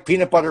works. It's like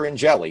peanut butter and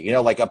jelly.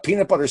 Like a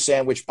peanut butter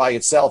sandwich by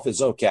itself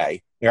is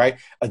okay, right?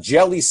 A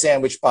jelly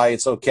sandwich by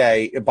itself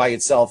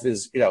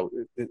is,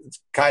 it's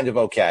kind of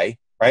okay,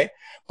 right?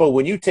 But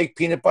when you take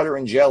peanut butter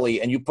and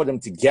jelly and you put them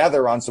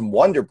together on some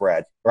Wonder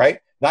Bread, right?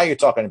 Now you're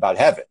talking about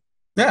heaven.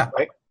 Yeah.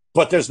 Right.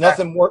 But there's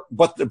nothing more.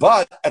 But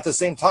at the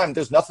same time,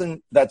 there's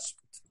nothing that's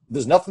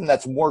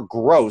more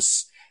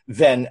gross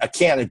than a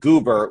can of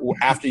Goober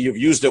after you've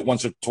used it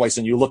once or twice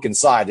and you look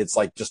inside. It's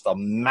like just a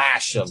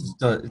mash of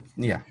blah,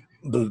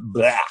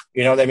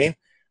 you know what I mean?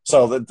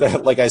 So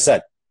like I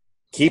said,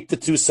 keep the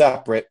two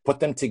separate, put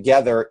them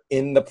together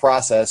in the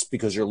process,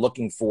 because you're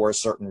looking for a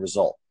certain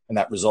result. And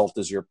that result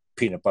is your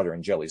peanut butter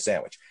and jelly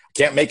sandwich.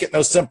 Can't make it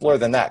no simpler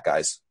than that,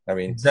 guys. I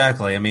mean,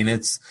 exactly. I mean,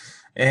 it's,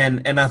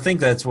 and I think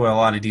that's what a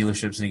lot of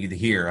dealerships need to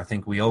hear. I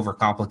think we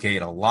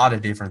overcomplicate a lot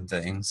of different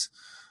things.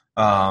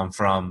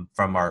 From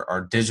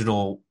our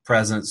digital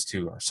presence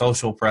to our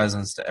social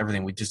presence to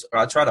everything.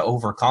 I try to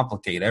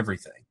overcomplicate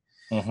everything.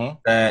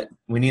 That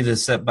we need to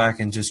step back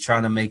and just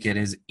try to make it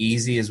as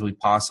easy as we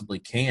possibly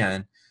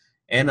can,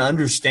 and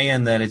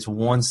understand that it's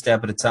one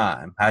step at a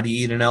time. How do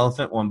you eat an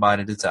elephant? One bite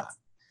at a time.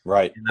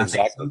 Right. And I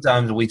think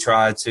sometimes we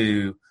try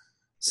to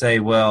say,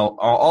 well,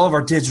 all of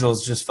our digital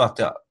is just fucked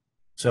up,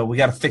 so we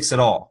got to fix it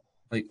all.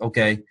 Like,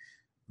 okay,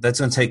 that's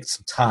going to take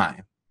some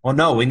time. Well,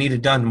 no, we need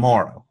it done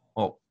tomorrow.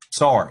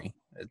 Sorry,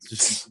 it's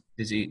just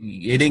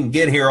you didn't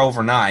get here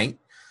overnight.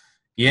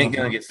 You ain't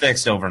going to get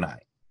fixed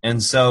overnight.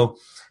 And so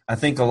I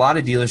think a lot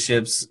of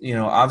dealerships,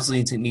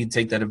 obviously need to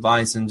take that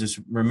advice and just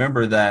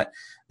remember that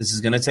this is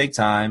going to take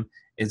time.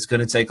 It's going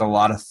to take a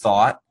lot of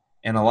thought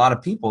and a lot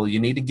of people. You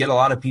need to get a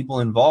lot of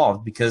people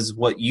involved, because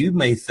what you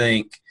may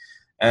think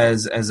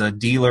as a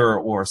dealer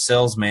or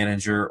sales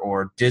manager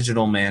or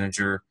digital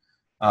manager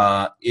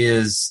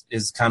is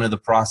kind of the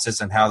process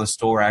and how the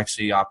store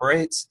actually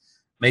operates,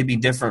 may be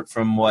different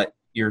from what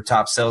your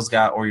top sales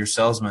guy or your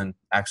salesman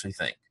actually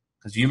think.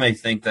 Because you may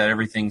think that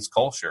everything's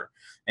culture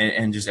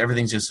and just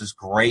everything's just this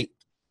great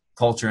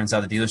culture inside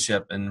the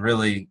dealership, and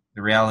really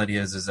the reality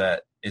is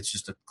that it's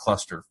just a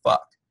cluster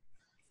fuck.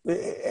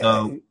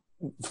 So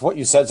what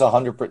you said is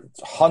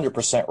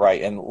 100%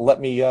 right. And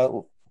let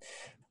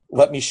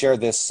me share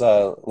this.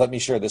 Let me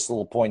share this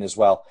little point as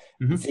well.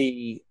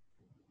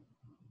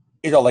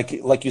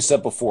 Like you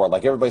said before,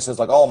 like everybody says,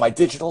 like, oh, my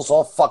digital's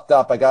all fucked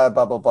up. I got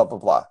blah, blah, blah, blah,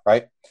 blah.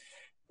 Right.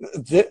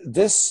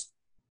 It's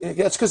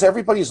because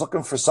everybody's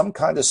looking for some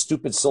kind of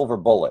stupid silver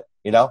bullet,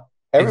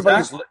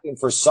 everybody's looking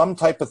for some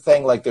type of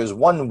thing. Like there's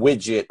one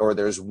widget, or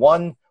there's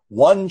one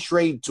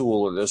trade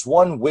tool, or there's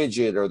one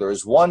widget, or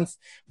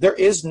there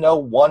is no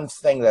one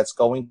thing that's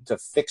going to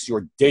fix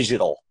your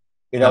digital.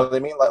 You know what I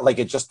mean? Like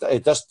it just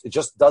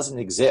doesn't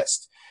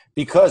exist,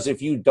 because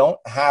if you don't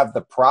have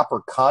the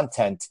proper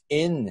content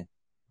in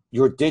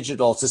your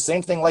digital. It's the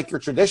same thing like your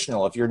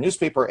traditional. If your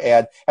newspaper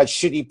ad had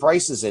shitty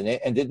prices in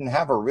it and didn't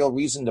have a real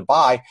reason to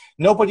buy,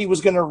 nobody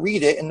was going to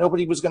read it and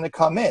nobody was going to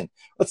come in.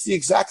 It's the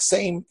exact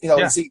same,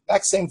 It's the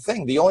exact same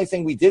thing. The only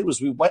thing we did was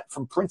we went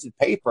from printed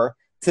paper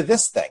to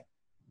this thing.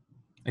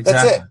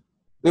 Exactly. That's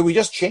it. We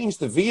just changed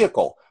the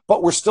vehicle,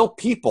 but we're still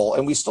people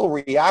and we still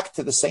react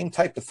to the same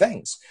type of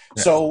things.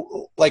 Yeah.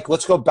 So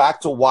let's go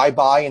back to why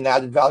buy and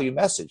added value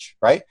message,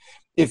 right?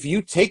 If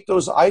you take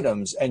those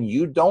items and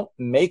you don't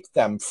make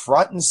them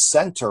front and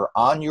center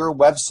on your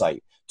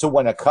website to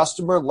when a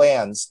customer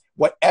lands,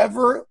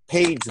 whatever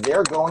page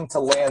they're going to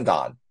land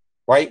on,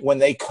 right, when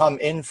they come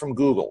in from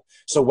Google.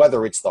 So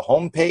whether it's the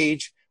home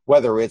page,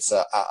 whether it's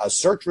a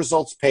search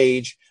results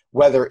page,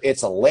 whether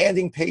it's a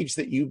landing page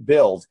that you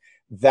build,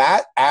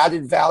 that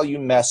added value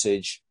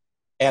message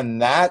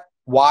and that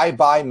why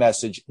buy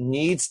message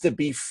needs to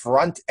be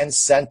front and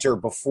center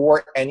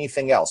before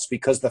anything else,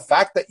 because the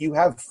fact that you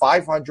have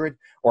 500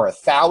 or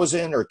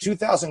 1,000 or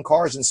 2,000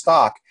 cars in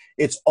stock,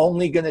 it's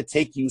only going to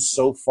take you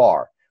so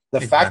far.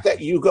 The fact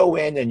that you go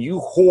in and you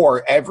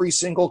whore every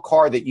single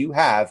car that you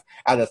have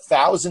at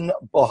 1,000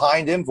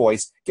 behind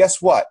invoice,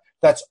 guess what?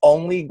 That's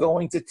only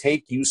going to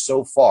take you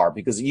so far,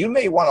 because you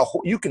may want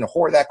to, you can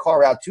whore that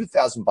car out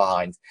 2,000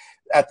 behind.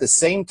 At the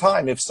same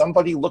time, if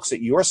somebody looks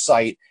at your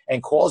site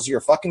and calls your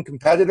fucking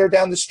competitor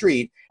down the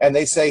street and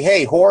they say,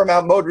 hey,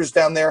 Whoremout Motors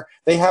down there,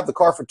 they have the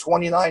car for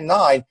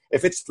 $29,900.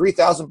 If it's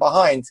 3,000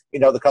 behind,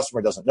 the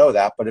customer doesn't know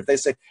that. But if they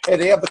say, hey,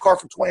 they have the car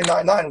for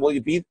 $29,900, will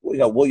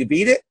you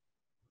beat it?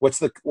 What's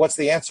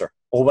the answer?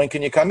 Well, when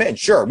can you come in?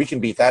 Sure, we can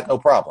beat that, no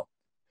problem.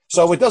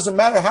 So it doesn't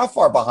matter how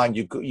far behind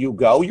you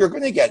go, you're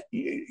going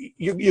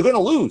to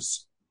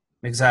lose.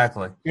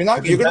 Exactly. You're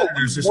going to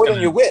lose more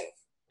than you win.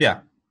 Yeah.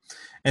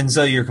 And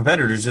so your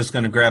competitor is just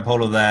going to grab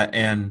hold of that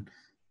and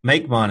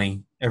make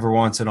money every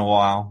once in a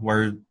while,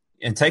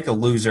 and take a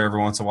loser every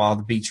once in a while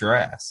to beat your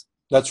ass.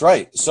 That's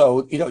right.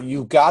 So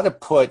you got to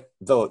put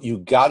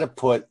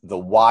the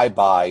why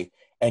buy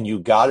and you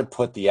got to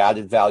put the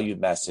added value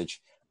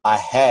message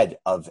ahead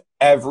of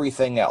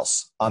everything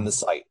else on the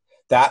site.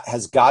 That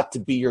has got to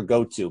be your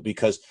go-to,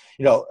 because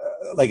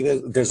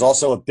there's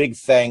also a big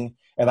thing,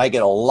 and I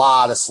get a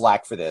lot of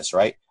slack for this.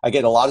 Right? I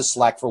get a lot of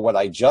slack for what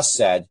I just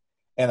said.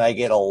 And I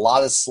get a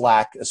lot of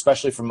slack,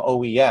 especially from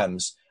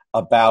OEMs,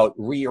 about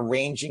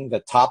rearranging the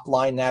top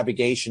line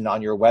navigation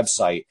on your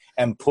website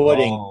and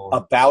putting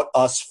about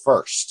us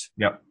first.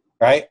 Yep.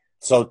 Right?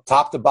 So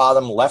top to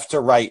bottom, left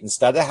to right,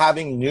 instead of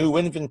having new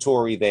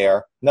inventory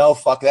there, no,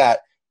 fuck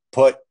that.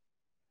 Put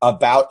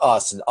about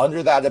us. And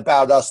under that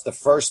about us, the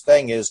first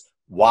thing is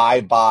why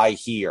buy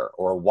here,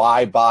 or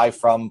why buy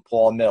from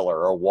Paul Miller,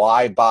 or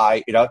why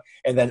buy,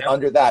 and then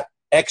under that,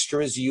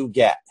 extras you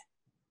get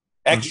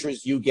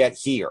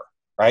here.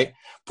 Right?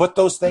 Put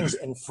those things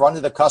in front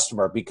of the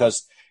customer,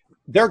 because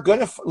they're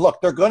going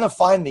to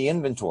find the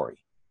inventory.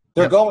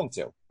 They're going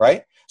to,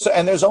 right? So,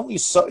 and there's only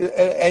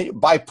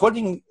by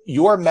putting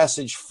your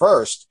message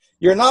first,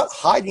 you're not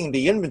hiding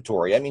the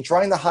inventory. I mean,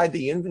 trying to hide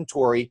the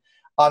inventory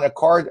on a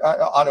card,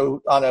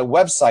 on a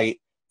website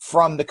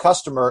from the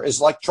customer is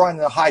like trying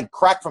to hide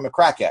crack from a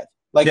crackhead.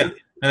 It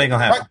ain't gonna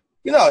happen.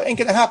 It ain't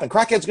going to happen.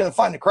 Crackhead's going to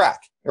find the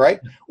crack, right?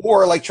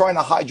 Or like trying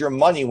to hide your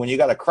money when you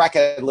got a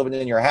crackhead living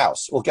in your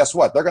house. Well, guess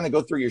what? They're going to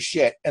go through your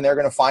shit and they're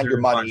going to find your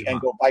money and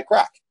go buy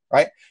crack,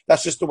 right?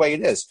 That's just the way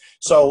it is.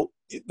 So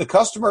the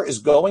customer is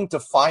going to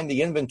find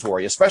the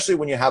inventory, especially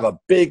when you have a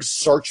big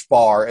search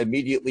bar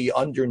immediately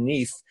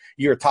underneath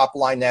your top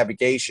line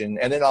navigation.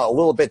 And then a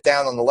little bit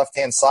down on the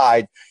left-hand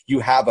side, you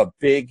have a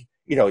big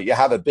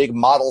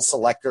model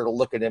selector to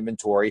look at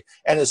inventory.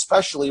 And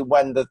especially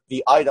when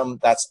the item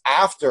that's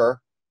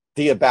after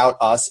the about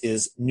us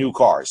is new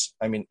cars.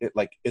 I mean,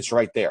 it's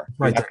right there.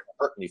 Right there. Not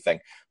hurt anything.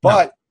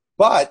 But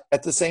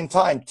at the same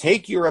time,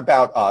 take your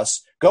about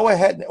us, go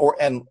ahead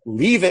and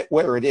leave it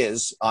where it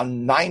is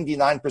on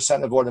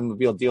 99% of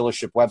automobile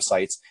dealership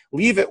websites.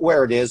 Leave it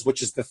where it is,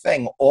 which is the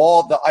thing,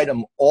 all the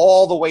item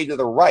all the way to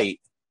the right,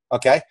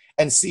 okay?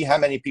 And see how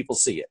many people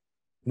see it.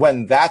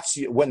 When that's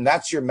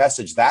your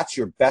message, that's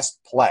your best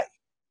play.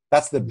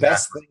 That's the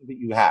best thing that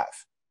you have.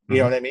 You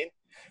know what I mean?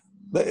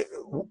 It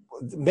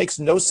makes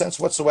no sense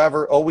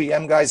whatsoever.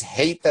 OEM guys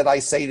hate that I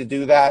say to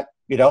do that.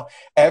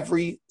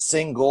 Every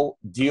single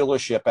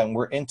dealership, and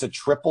we're into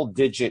triple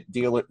digit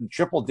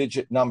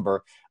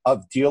number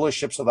of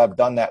dealerships that I've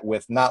done that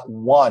with. Not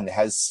one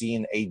has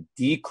seen a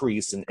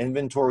decrease in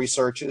inventory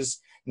searches.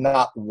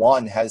 Not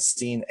one has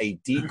seen a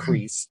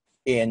decrease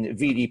in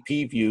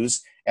VDP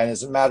views. And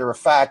as a matter of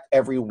fact,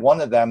 every one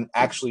of them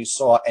actually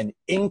saw an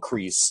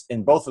increase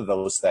in both of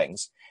those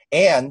things.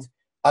 And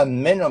a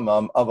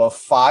minimum of a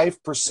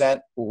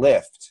 5%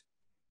 lift,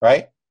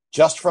 right?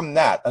 Just from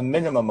that, a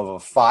minimum of a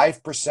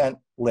 5%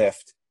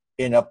 lift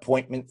in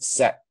appointment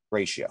set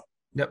ratio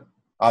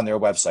on their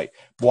website.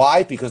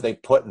 Why? Because they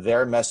put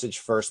their message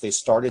first. They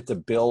started to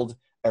build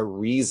a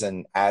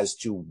reason as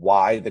to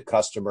why the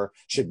customer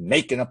should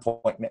make an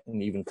appointment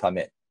and even come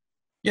in.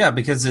 Yeah,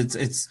 because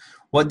it's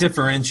what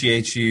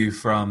differentiates you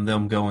from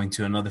them going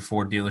to another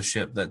Ford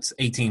dealership that's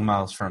 18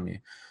 miles from you,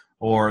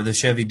 or the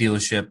Chevy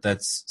dealership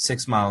that's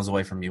 6 miles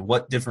away from you?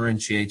 What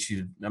differentiates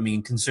you? I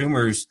mean,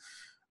 consumers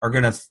are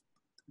going to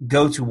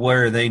go to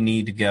where they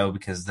need to go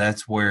because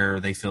that's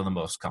where they feel the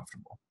most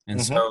comfortable.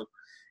 And so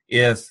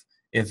if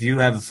you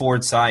have a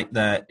Ford site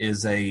that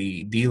is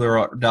a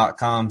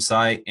dealer.com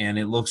site and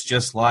it looks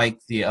just like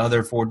the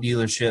other Ford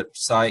dealership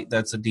site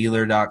that's a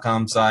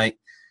dealer.com site,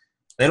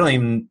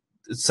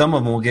 some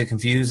of them will get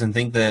confused and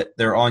think that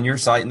they're on your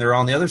site and they're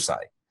on the other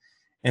site.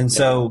 And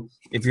so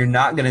if you're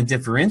not going to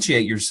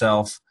differentiate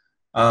yourself,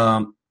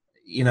 and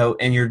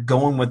you're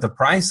going with the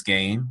price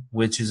game,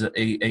 which is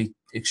a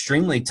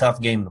extremely tough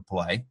game to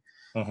play,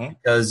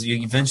 because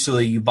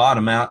eventually you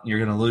bottom out and you're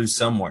going to lose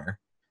somewhere.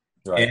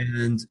 Right.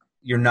 And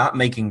you're not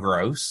making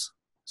gross.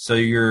 So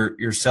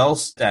your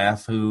sales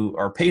staff who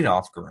are paid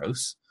off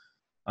gross,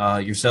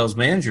 your sales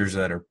managers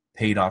that are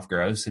paid off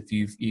gross, if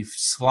you've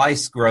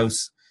sliced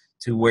gross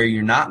to where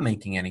you're not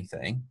making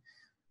anything,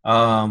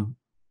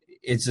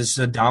 it's just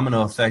a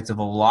domino effect of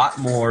a lot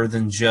more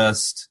than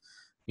just,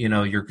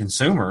 your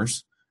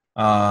consumers.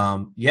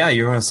 You're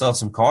going to sell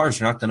some cars.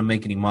 You're not going to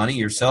make any money.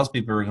 Your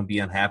salespeople are going to be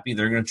unhappy.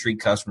 They're going to treat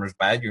customers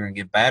bad. You're going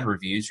to get bad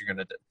reviews.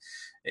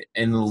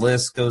 And the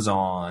list goes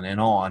on and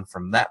on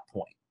from that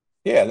point.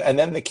 Yeah, and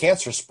then the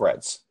cancer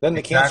spreads. Then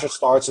the cancer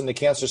starts and the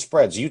cancer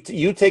spreads.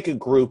 You take a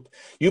group,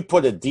 you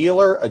put a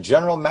dealer, a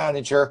general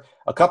manager,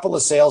 a couple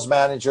of sales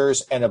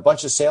managers, and a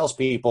bunch of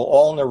salespeople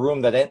all in a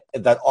room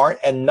that aren't,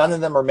 and none of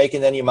them are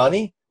making any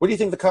money. What do you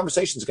think the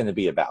conversation is going to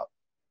be about?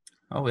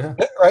 Oh, yeah.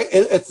 Right?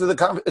 It's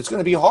going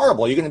to be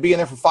horrible. You're going to be in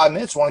there for 5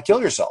 minutes, want to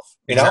kill yourself,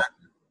 know,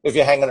 if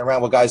you're hanging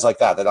around with guys like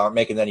that aren't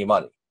making any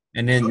money.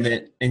 And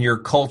then your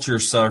culture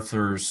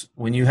suffers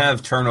when you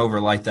have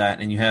turnover like that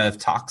and you have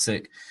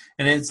toxic.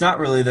 And it's not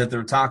really that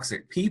they're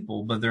toxic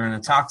people, but they're in a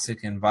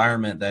toxic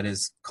environment that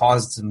has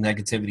caused some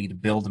negativity to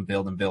build and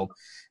build and build.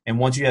 And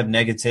once you have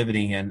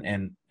negativity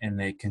and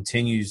it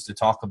continues to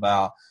talk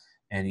about,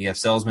 and you have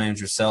sales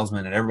managers,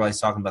 salesmen, and everybody's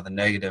talking about the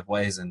negative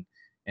ways and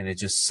it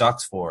just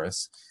sucks for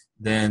us,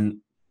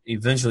 then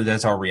eventually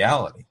that's our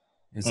reality.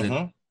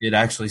 It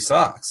actually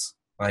sucks.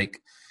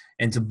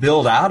 And to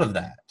build out of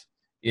that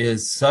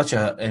is such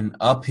an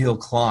uphill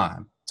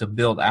climb, to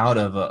build out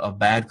of a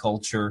bad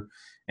culture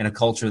and a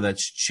culture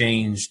that's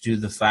changed due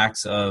to the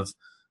facts of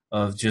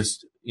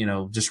just,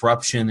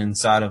 disruption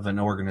inside of an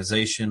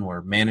organization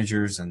where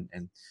managers and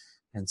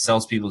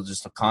salespeople,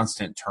 just a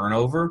constant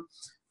turnover.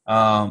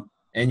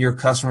 And your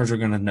customers are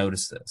going to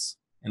notice this.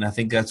 And I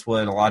think that's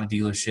what a lot of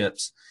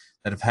dealerships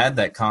that have had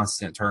that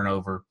constant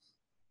turnover,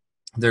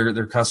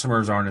 their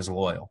customers aren't as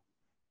loyal,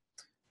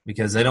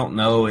 because they don't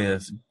know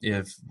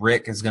if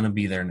Rick is going to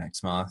be there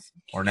next month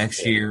or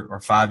next year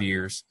or 5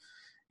 years.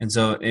 And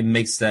so it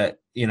makes that,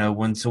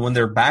 when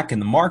they're back in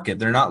the market,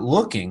 they're not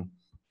looking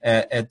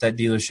at that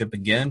dealership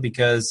again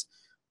because,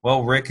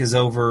 well, Rick is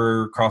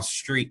over across the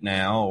street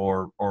now,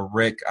 or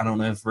Rick, I don't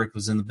know if Rick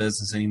was in the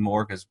business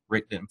anymore because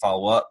Rick didn't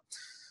follow up.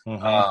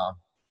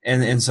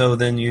 And so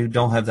then you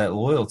don't have that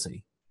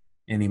loyalty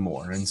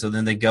anymore. And so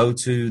then they go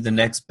to the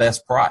next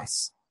best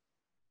price.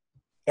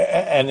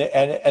 And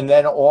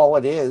then all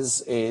it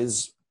is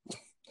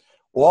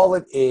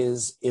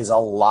a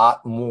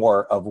lot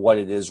more of what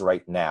it is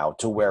right now,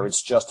 to where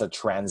it's just a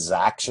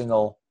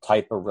transactional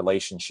type of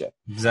relationship.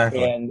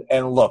 Exactly.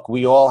 And look,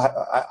 we all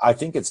I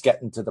think it's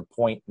getting to the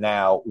point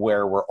now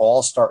where we're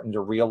all starting to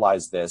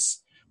realize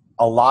this.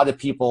 A lot of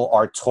people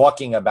are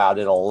talking about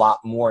it a lot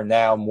more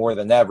now, more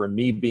than ever,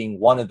 me being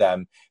one of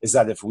them, is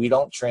that if we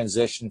don't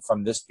transition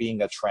from this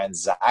being a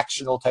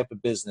transactional type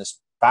of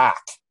business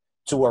back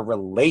to a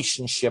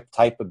relationship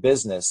type of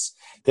business,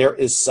 there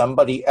is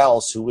somebody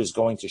else who is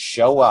going to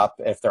show up.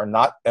 If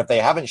they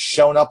haven't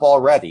shown up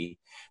already,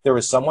 there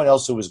is someone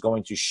else who is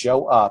going to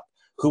show up,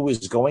 who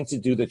is going to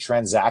do the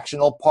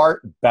transactional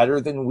part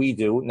better than we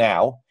do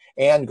now,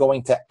 and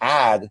going to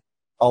add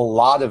a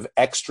lot of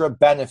extra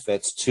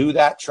benefits to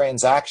that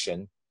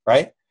transaction,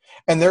 right?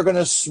 And they're going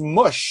to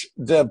smush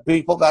the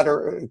people that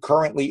are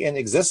currently in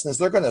existence.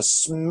 They're going to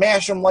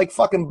smash them like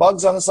fucking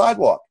bugs on the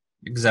sidewalk.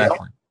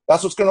 Exactly.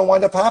 That's what's going to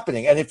wind up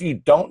happening. And if you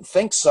don't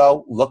think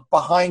so, look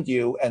behind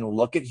you and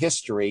look at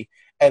history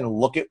and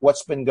look at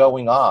what's been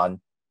going on.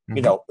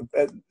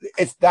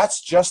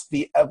 That's just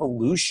the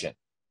evolution.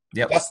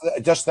 Yep. That's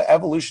just the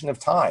evolution of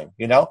time.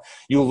 You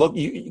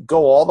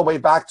go all the way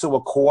back to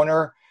a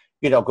corner,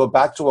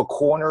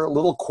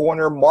 little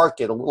corner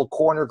market, a little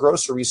corner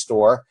grocery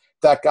store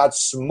that got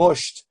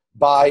smushed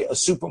by a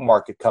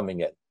supermarket coming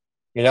in.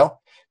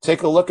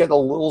 Take a look at a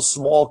little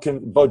small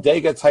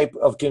bodega type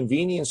of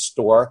convenience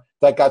store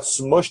that got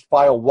smushed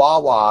by a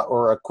Wawa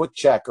or a Quick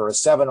Check or a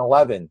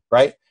 7-Eleven,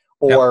 right?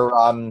 Or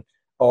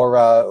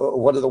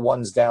what are the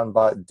ones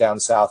down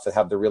south that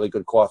have the really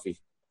good coffee?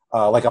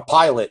 Like a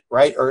Pilot,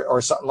 right?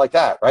 Or something like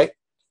that, right?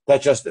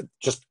 That just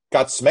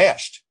got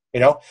smashed.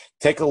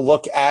 Take a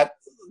look at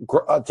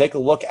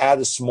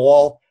a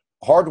small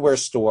hardware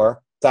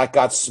store that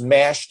got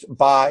smashed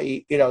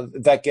by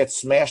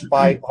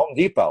Home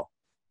Depot.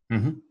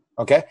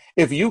 Okay.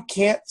 If you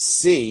can't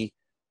see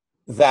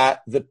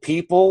that the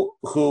people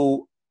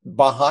who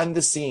behind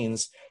the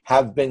scenes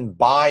have been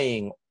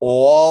buying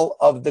all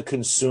of the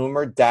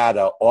consumer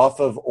data off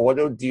of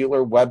auto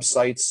dealer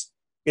websites,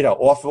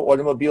 off of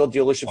automobile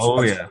dealerships.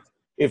 Oh, yeah.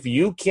 If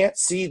you can't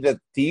see that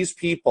these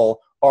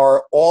people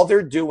are, all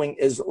they're doing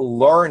is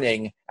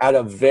learning at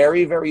a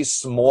very, very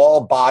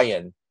small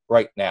buy-in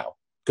right now,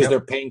 because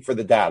they're paying for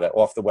the data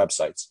off the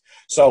websites.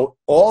 So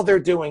all they're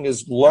doing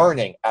is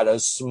learning at a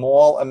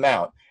small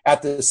amount,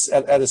 at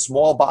a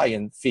small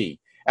buy-in fee.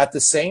 At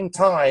the same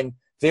time,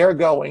 they're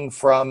going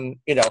from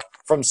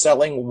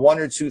selling one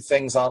or two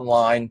things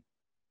online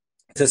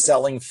to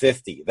selling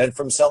 50, then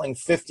from selling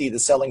 50 to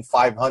selling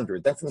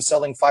 500, then from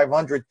selling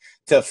 500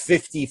 to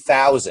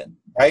 50,000,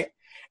 right?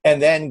 And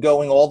then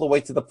going all the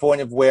way to the point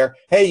of where,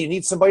 hey, you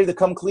need somebody to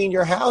come clean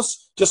your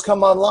house? Just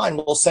come online.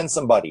 We'll send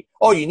somebody.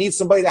 Oh, you need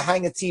somebody to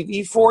hang a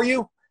TV for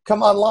you?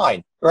 Come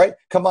online, right?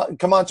 Come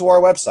on to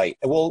our website,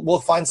 and we'll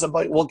find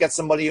somebody. We'll get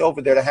somebody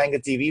over there to hang a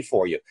TV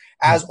for you.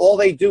 As all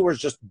they do is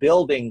just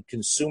building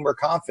consumer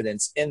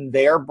confidence in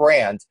their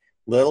brand,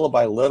 little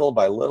by little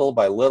by little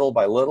by little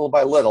by little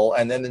by little,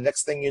 and then the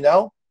next thing you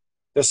know,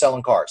 they're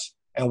selling cars.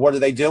 And what are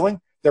they doing?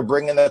 They're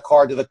bringing the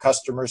car to the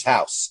customer's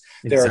house.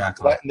 They're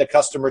letting the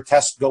customer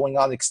test, going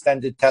on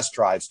extended test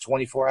drives,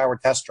 24-hour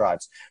test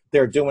drives.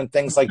 They're doing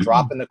things like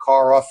dropping the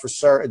car off for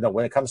service.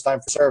 When it comes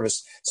time for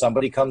service,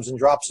 somebody comes and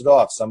drops it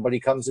off. Somebody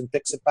comes and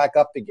picks it back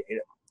up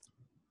again.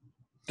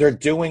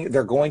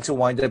 They're going to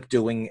wind up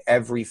doing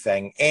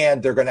everything,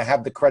 and they're going to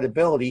have the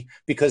credibility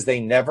because they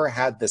never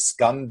had the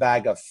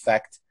scumbag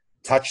effect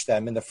touch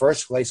them in the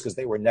first place, because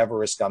they were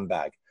never a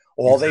scumbag.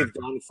 All they've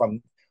done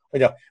from,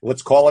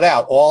 let's call it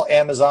out, all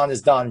Amazon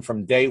has done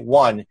from day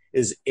one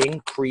is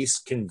increase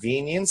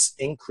convenience,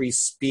 increase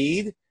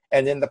speed,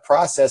 and in the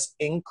process,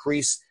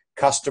 increase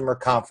customer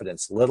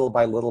confidence, little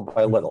by little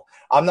by little.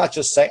 I'm not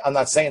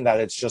saying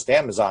that it's just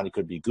Amazon. It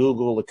could be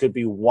Google. It could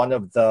be one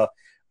of the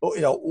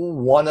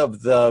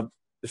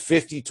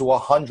 50 to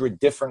 100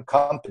 different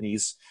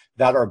companies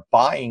that are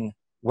buying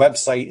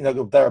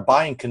that are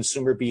buying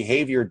consumer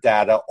behavior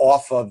data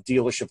off of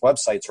dealership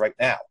websites right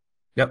now.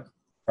 Yep.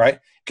 Right?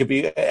 Could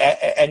be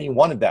any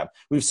one of them.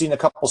 We've seen a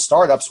couple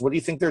startups. What do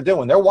you think they're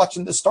doing? They're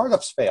watching the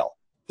startups fail.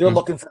 They're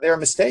looking for their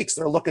mistakes.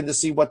 They're looking to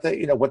see what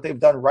they've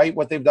done right,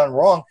 what they've done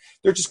wrong.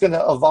 They're just going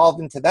to evolve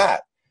into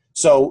that.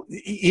 So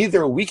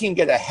either we can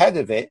get ahead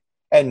of it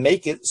and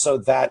make it so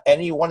that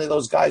any one of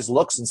those guys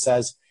looks and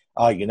says,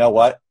 you know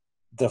what?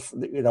 The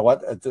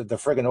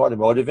friggin'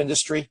 automotive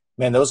industry,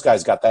 man, those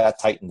guys got that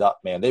tightened up,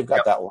 man. They've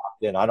got that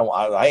locked in.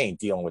 I ain't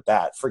dealing with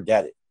that.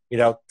 Forget it.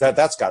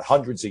 That's got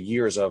hundreds of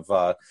years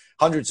to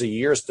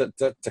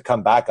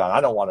come back on.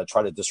 I don't want to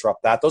try to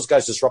disrupt that. Those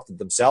guys disrupted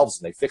themselves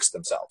and they fixed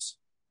themselves.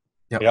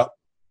 Yep.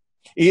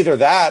 Either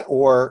that,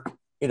 or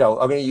I'm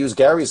going to use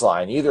Gary's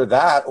line. Either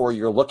that, or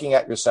you're looking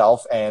at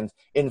yourself and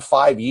in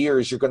 5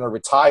 years you're going to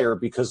retire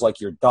because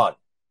you're done.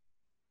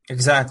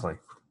 Exactly.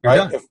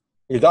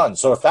 You're done.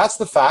 So if that's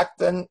the fact,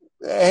 then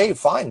hey,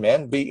 fine,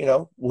 man.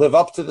 Live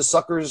up to the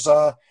suckers.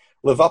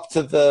 Live up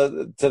to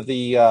the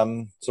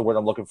so what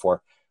I'm looking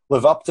for.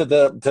 Live up to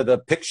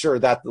the picture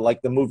that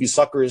the movie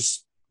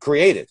Suckers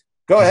created.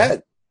 Go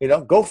ahead.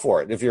 Go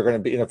for it. If you're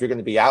going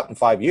to be out in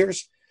 5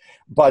 years,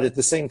 but at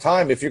the same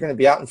time, if you're going to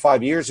be out in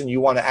 5 years and you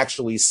want to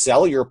actually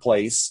sell your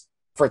place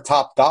for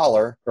top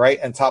dollar, right,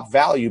 and top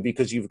value,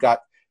 because you've got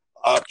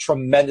a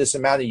tremendous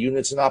amount of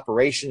units in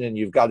operation, and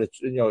you've got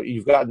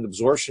an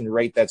absorption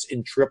rate that's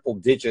in triple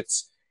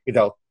digits,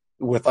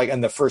 with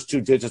and the first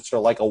two digits are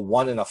a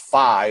 1 and a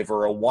 5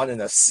 or a 1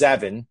 and a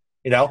 7,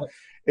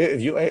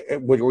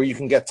 where you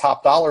can get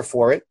top dollar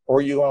for it,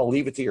 or you want to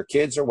leave it to your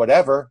kids or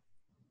whatever.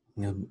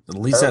 At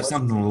least have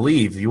something to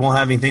leave. You won't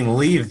have anything to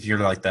leave if you're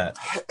like that.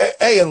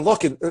 Hey, and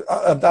look,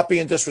 I'm not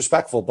being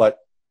disrespectful, but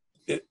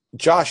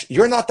Josh,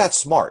 you're not that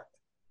smart.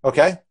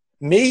 Okay,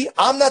 me,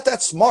 I'm not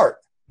that smart.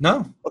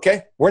 No.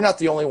 Okay, we're not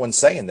the only ones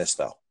saying this,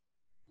 though.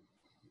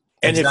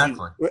 And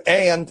exactly.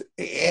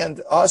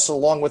 And us,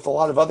 along with a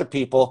lot of other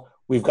people,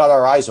 we've got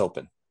our eyes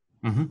open,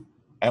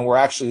 and we're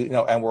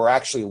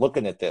actually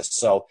looking at this.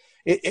 So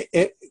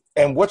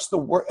and what's the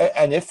word?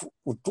 And if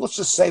let's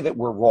just say that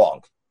we're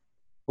wrong.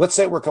 Let's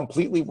say we're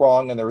completely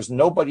wrong, and there's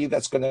nobody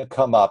that's going to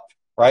come up.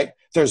 Right?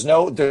 There's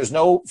no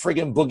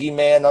friggin'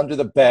 boogeyman under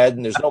the bed,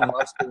 and there's no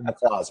monster in the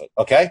closet.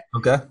 Okay.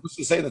 Let's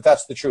just say that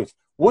that's the truth.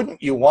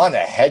 Wouldn't you want to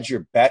hedge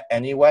your bet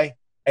anyway?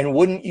 And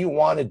wouldn't you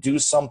want to do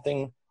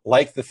something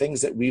like the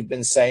things that we've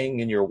been saying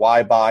in your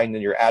why buying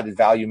and your added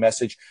value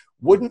message?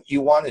 Wouldn't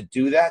you want to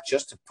do that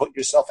just to put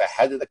yourself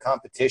ahead of the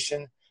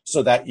competition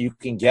so that you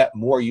can get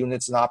more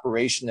units in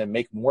operation and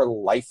make more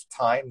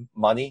lifetime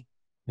money?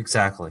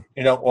 Exactly.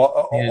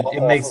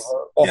 Off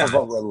of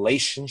a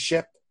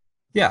relationship.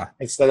 Yeah.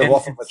 Instead of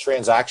off of a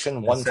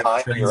transaction one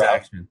time.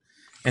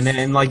 And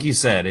then, like you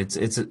said,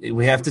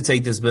 we have to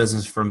take this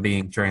business from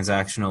being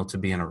transactional to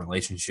being a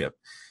relationship,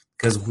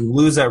 because if we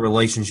lose that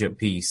relationship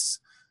piece,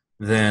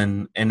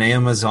 then an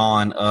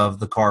Amazon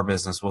of the car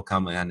business will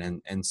come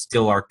in and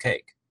steal our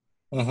cake.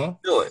 Mm-hmm.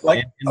 Do it.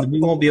 And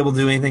we won't be able to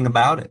do anything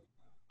about it.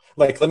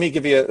 Like, let me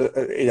give you,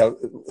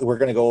 we're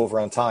going to go over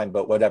on time,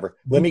 but whatever.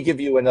 Let me give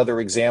you another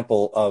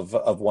example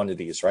of one of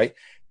these, right?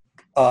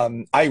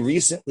 I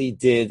recently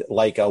did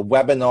like a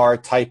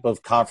webinar type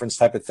of conference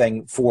type of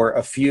thing for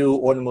a few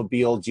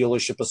automobile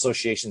dealership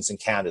associations in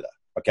Canada.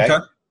 Okay.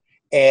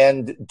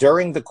 And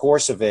during the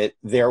course of it,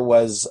 there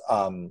was,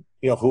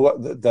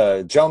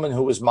 the gentleman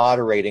who was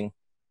moderating,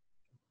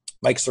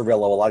 Mike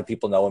Cirillo. A lot of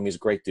people know him. He's a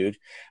great dude.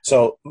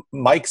 So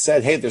Mike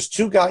said, hey, there's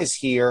two guys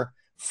here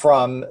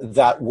from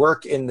that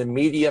work in the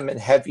medium and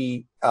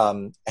heavy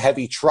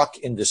truck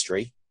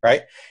industry,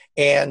 right?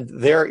 And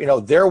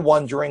they're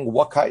wondering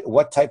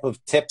what type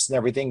of tips and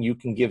everything you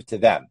can give to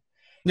them.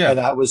 Yeah. And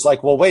I was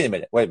like, well, wait a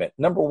minute.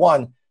 Number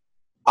one,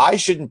 I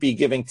shouldn't be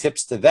giving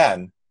tips to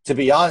them. To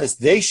be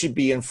honest, they should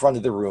be in front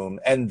of the room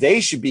and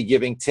they should be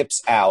giving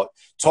tips out,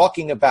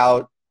 talking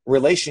about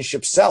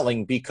relationship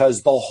selling,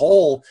 because the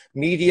whole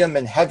medium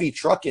and heavy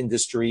truck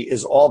industry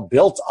is all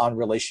built on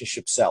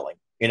relationship selling.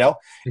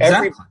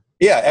 Exactly.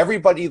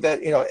 Everybody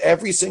that,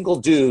 every single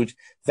dude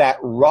that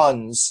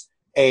runs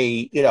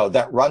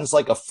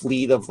like a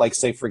fleet of, like,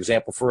 say, for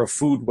example, for a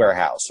food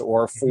warehouse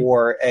or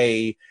for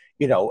a,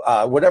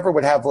 whatever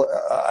would have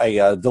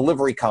a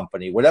delivery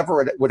company,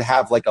 whatever it would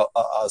have like a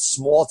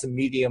small to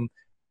medium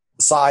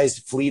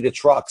sized fleet of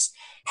trucks,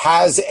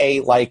 has a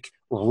like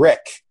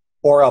Rick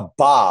or a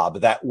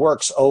Bob that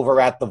works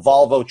over at the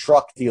Volvo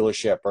truck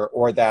dealership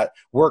or that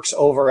works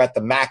over at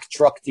the Mack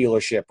truck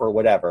dealership or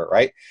whatever,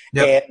 right?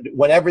 Yep. And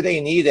whenever they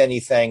need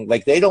anything,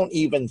 like, they don't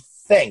even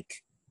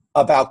think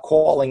about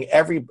calling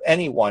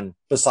anyone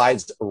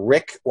besides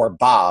Rick or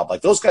Bob.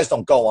 Like, those guys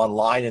don't go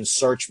online and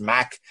search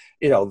Mack,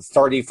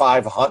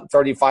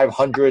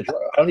 3500. I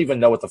don't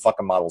even know what the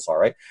fucking models are,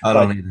 right? I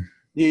don't either.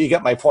 You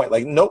get my point.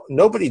 Like,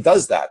 nobody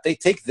does that. They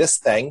take this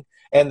thing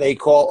and they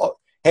call,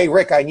 hey,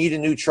 Rick, I need a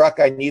new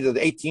truck. I need an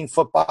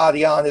 18-foot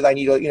body on it. I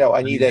need a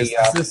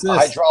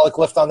hydraulic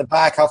lift on the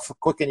back. How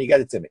quick can you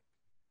get it to me?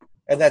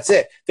 And that's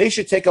it. They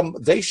should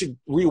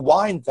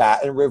rewind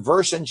that and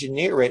reverse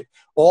engineer it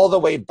all the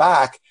way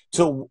back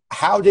to,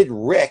 how did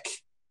Rick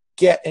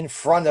get in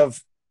front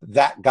of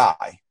that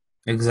guy?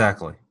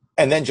 Exactly.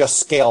 And then just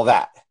scale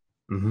that.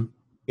 Mm-hmm.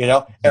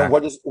 Exactly. And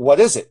what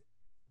is it?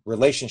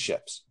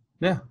 Relationships.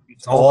 Yeah.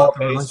 It's all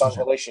based on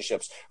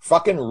relationships.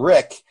 Fucking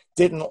Rick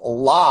didn't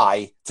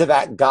lie to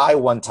that guy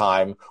one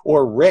time,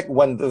 or Rick,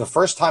 when the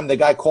first time the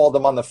guy called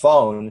him on the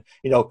phone,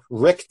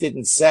 Rick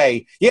didn't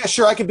say, yeah,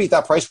 sure, I can beat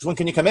that price. When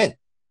can you come in?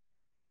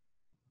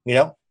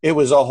 It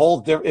was a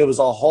whole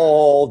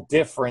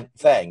different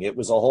thing. It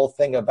was a whole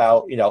thing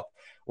about,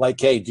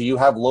 like, hey, do you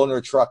have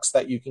loaner trucks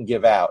that you can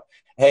give out?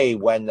 Hey,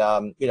 when,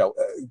 do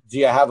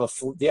you have a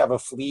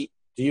fleet?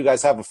 Do you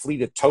guys have a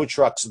fleet of tow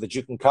trucks so that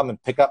you can come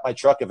and pick up my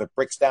truck if it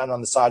breaks down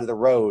on the side of the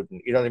road?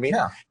 And, you know what I mean?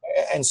 Yeah.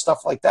 And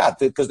stuff like that,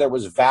 because there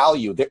was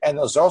value there. And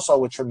there's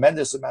also a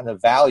tremendous amount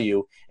of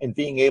value in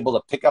being able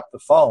to pick up the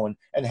phone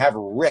and have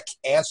Rick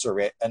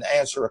answer it and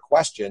answer a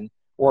question,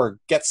 or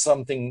get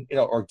something,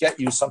 or get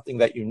you something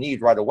that you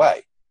need right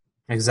away.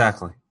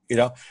 Exactly.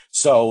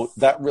 So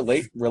that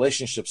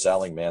relationship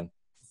selling, man.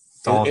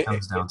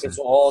 It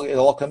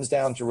all comes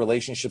down to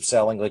relationship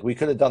selling. Like, we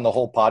could have done the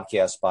whole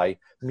podcast by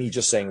me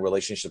just saying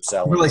relationship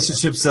selling.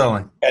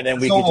 And then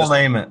we could just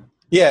name it.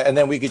 Yeah, and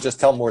then we could just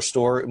tell more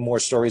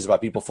stories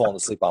about people falling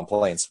asleep on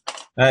planes.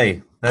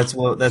 Hey, that's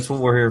what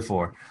we're here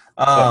for.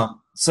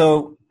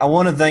 So I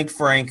want to thank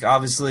Frank.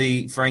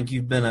 Obviously, Frank,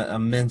 you've been a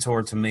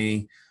mentor to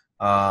me,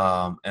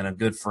 and a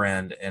good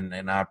friend,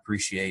 and I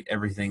appreciate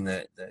everything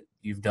that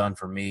you've done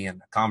for me,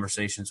 and the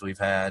conversations we've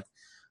had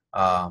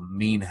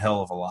mean a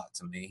hell of a lot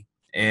to me.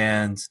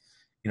 And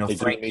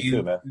Frank,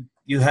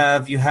 you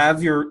have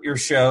your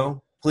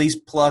show. Please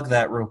plug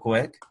that real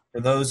quick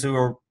for those who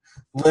are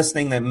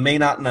listening that may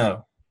not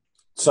know.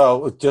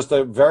 So just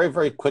a very,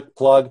 very quick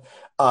plug.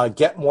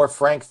 Get More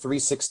Frank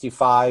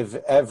 365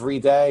 every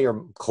day,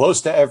 or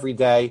close to every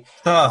day.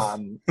 Tough.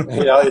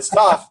 It's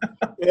tough.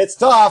 It's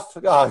tough.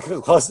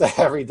 Close to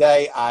every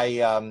day.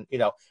 I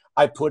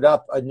put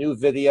up a new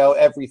video.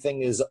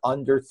 Everything is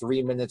under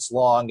 3 minutes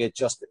long. It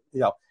just,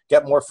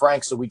 Get More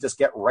Frank. So we just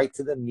get right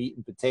to the meat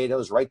and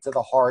potatoes, right to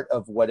the heart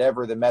of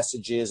whatever the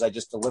message is. I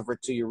just deliver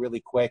it to you really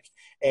quick.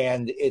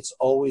 And it's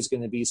always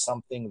going to be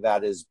something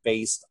that is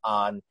based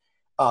on,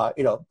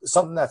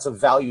 something that's of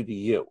value to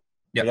you.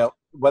 Yep.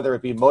 Whether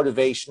it be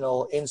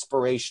motivational,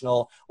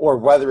 inspirational, or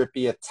whether it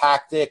be a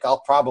tactic. I'll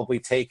probably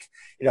take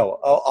 4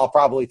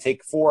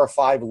 or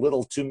 5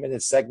 little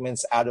 2-minute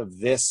segments out of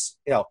this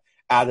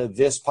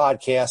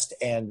podcast,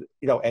 and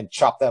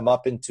chop them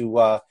up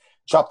into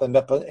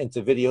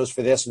videos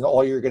for this, and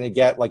all you're going to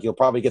get, like, you'll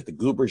probably get the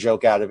goober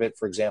joke out of it,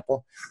 for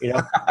example.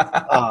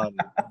 That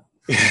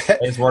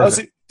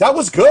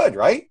was good,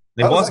 right?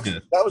 It was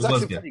good. That was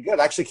actually pretty good.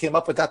 I actually came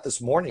up with that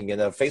this morning in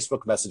a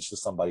Facebook message to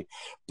somebody.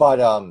 But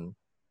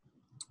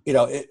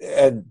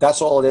and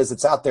that's all it is.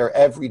 It's out there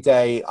every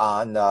day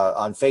on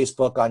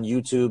Facebook, on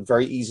YouTube.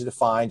 Very easy to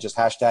find. Just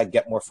hashtag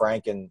Get More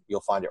Frank, and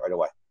you'll find it right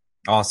away.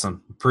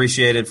 Awesome.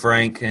 Appreciate it,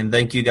 Frank. And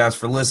thank you guys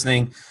for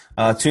listening.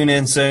 Tune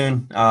in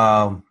soon.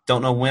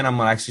 Don't know when I'm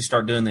going to actually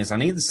start doing this. I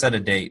need to set a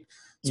date.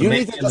 So You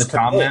maybe need to in the just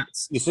commit.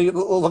 comments. You see,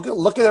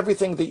 look at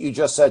everything that you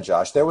just said,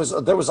 Josh. There was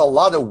a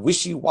lot of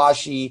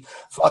wishy-washy,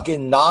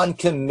 fucking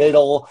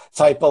non-committal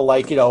type of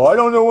I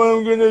don't know when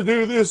I'm going to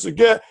do this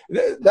again.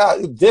 Now,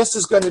 this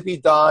is going to be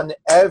done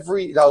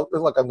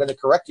look, I'm going to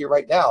correct you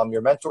right now. I'm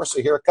your mentor,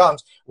 so here it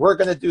comes. We're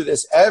going to do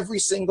this every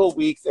single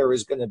week. There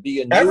is going to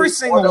be a new Every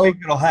single week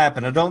it'll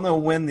happen. I don't know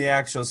when the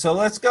actual. So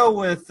let's go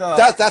with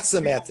that's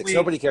semantics.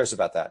 Nobody cares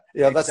about that.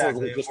 That's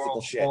exactly. the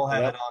logistical shit. We'll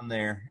have it on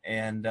there,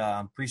 and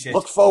appreciate.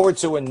 Look forward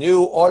to a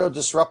new Auto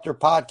Disruptor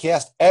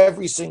podcast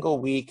every single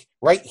week,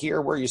 right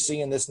here where you're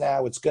seeing this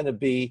now. It's going to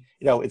be,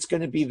 it's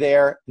going to be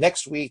there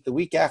next week, the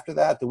week after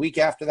that,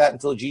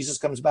 until Jesus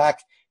comes back.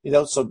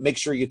 So make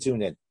sure you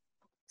tune in.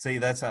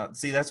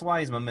 That's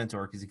why he's my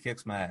mentor, because he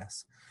kicks my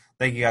ass.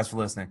 Thank you guys for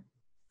listening.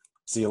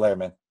 See you later,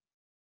 man.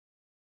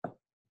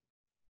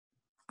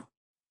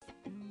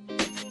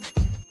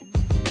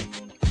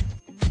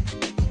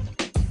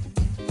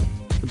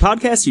 The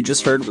podcast you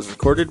just heard was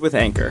recorded with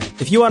Anchor.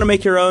 If you want to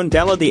make your own,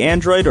 download the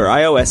Android or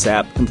iOS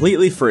app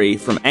completely free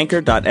from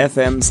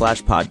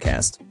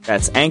anchor.fm/podcast.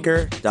 That's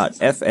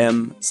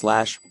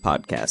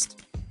anchor.fm/podcast.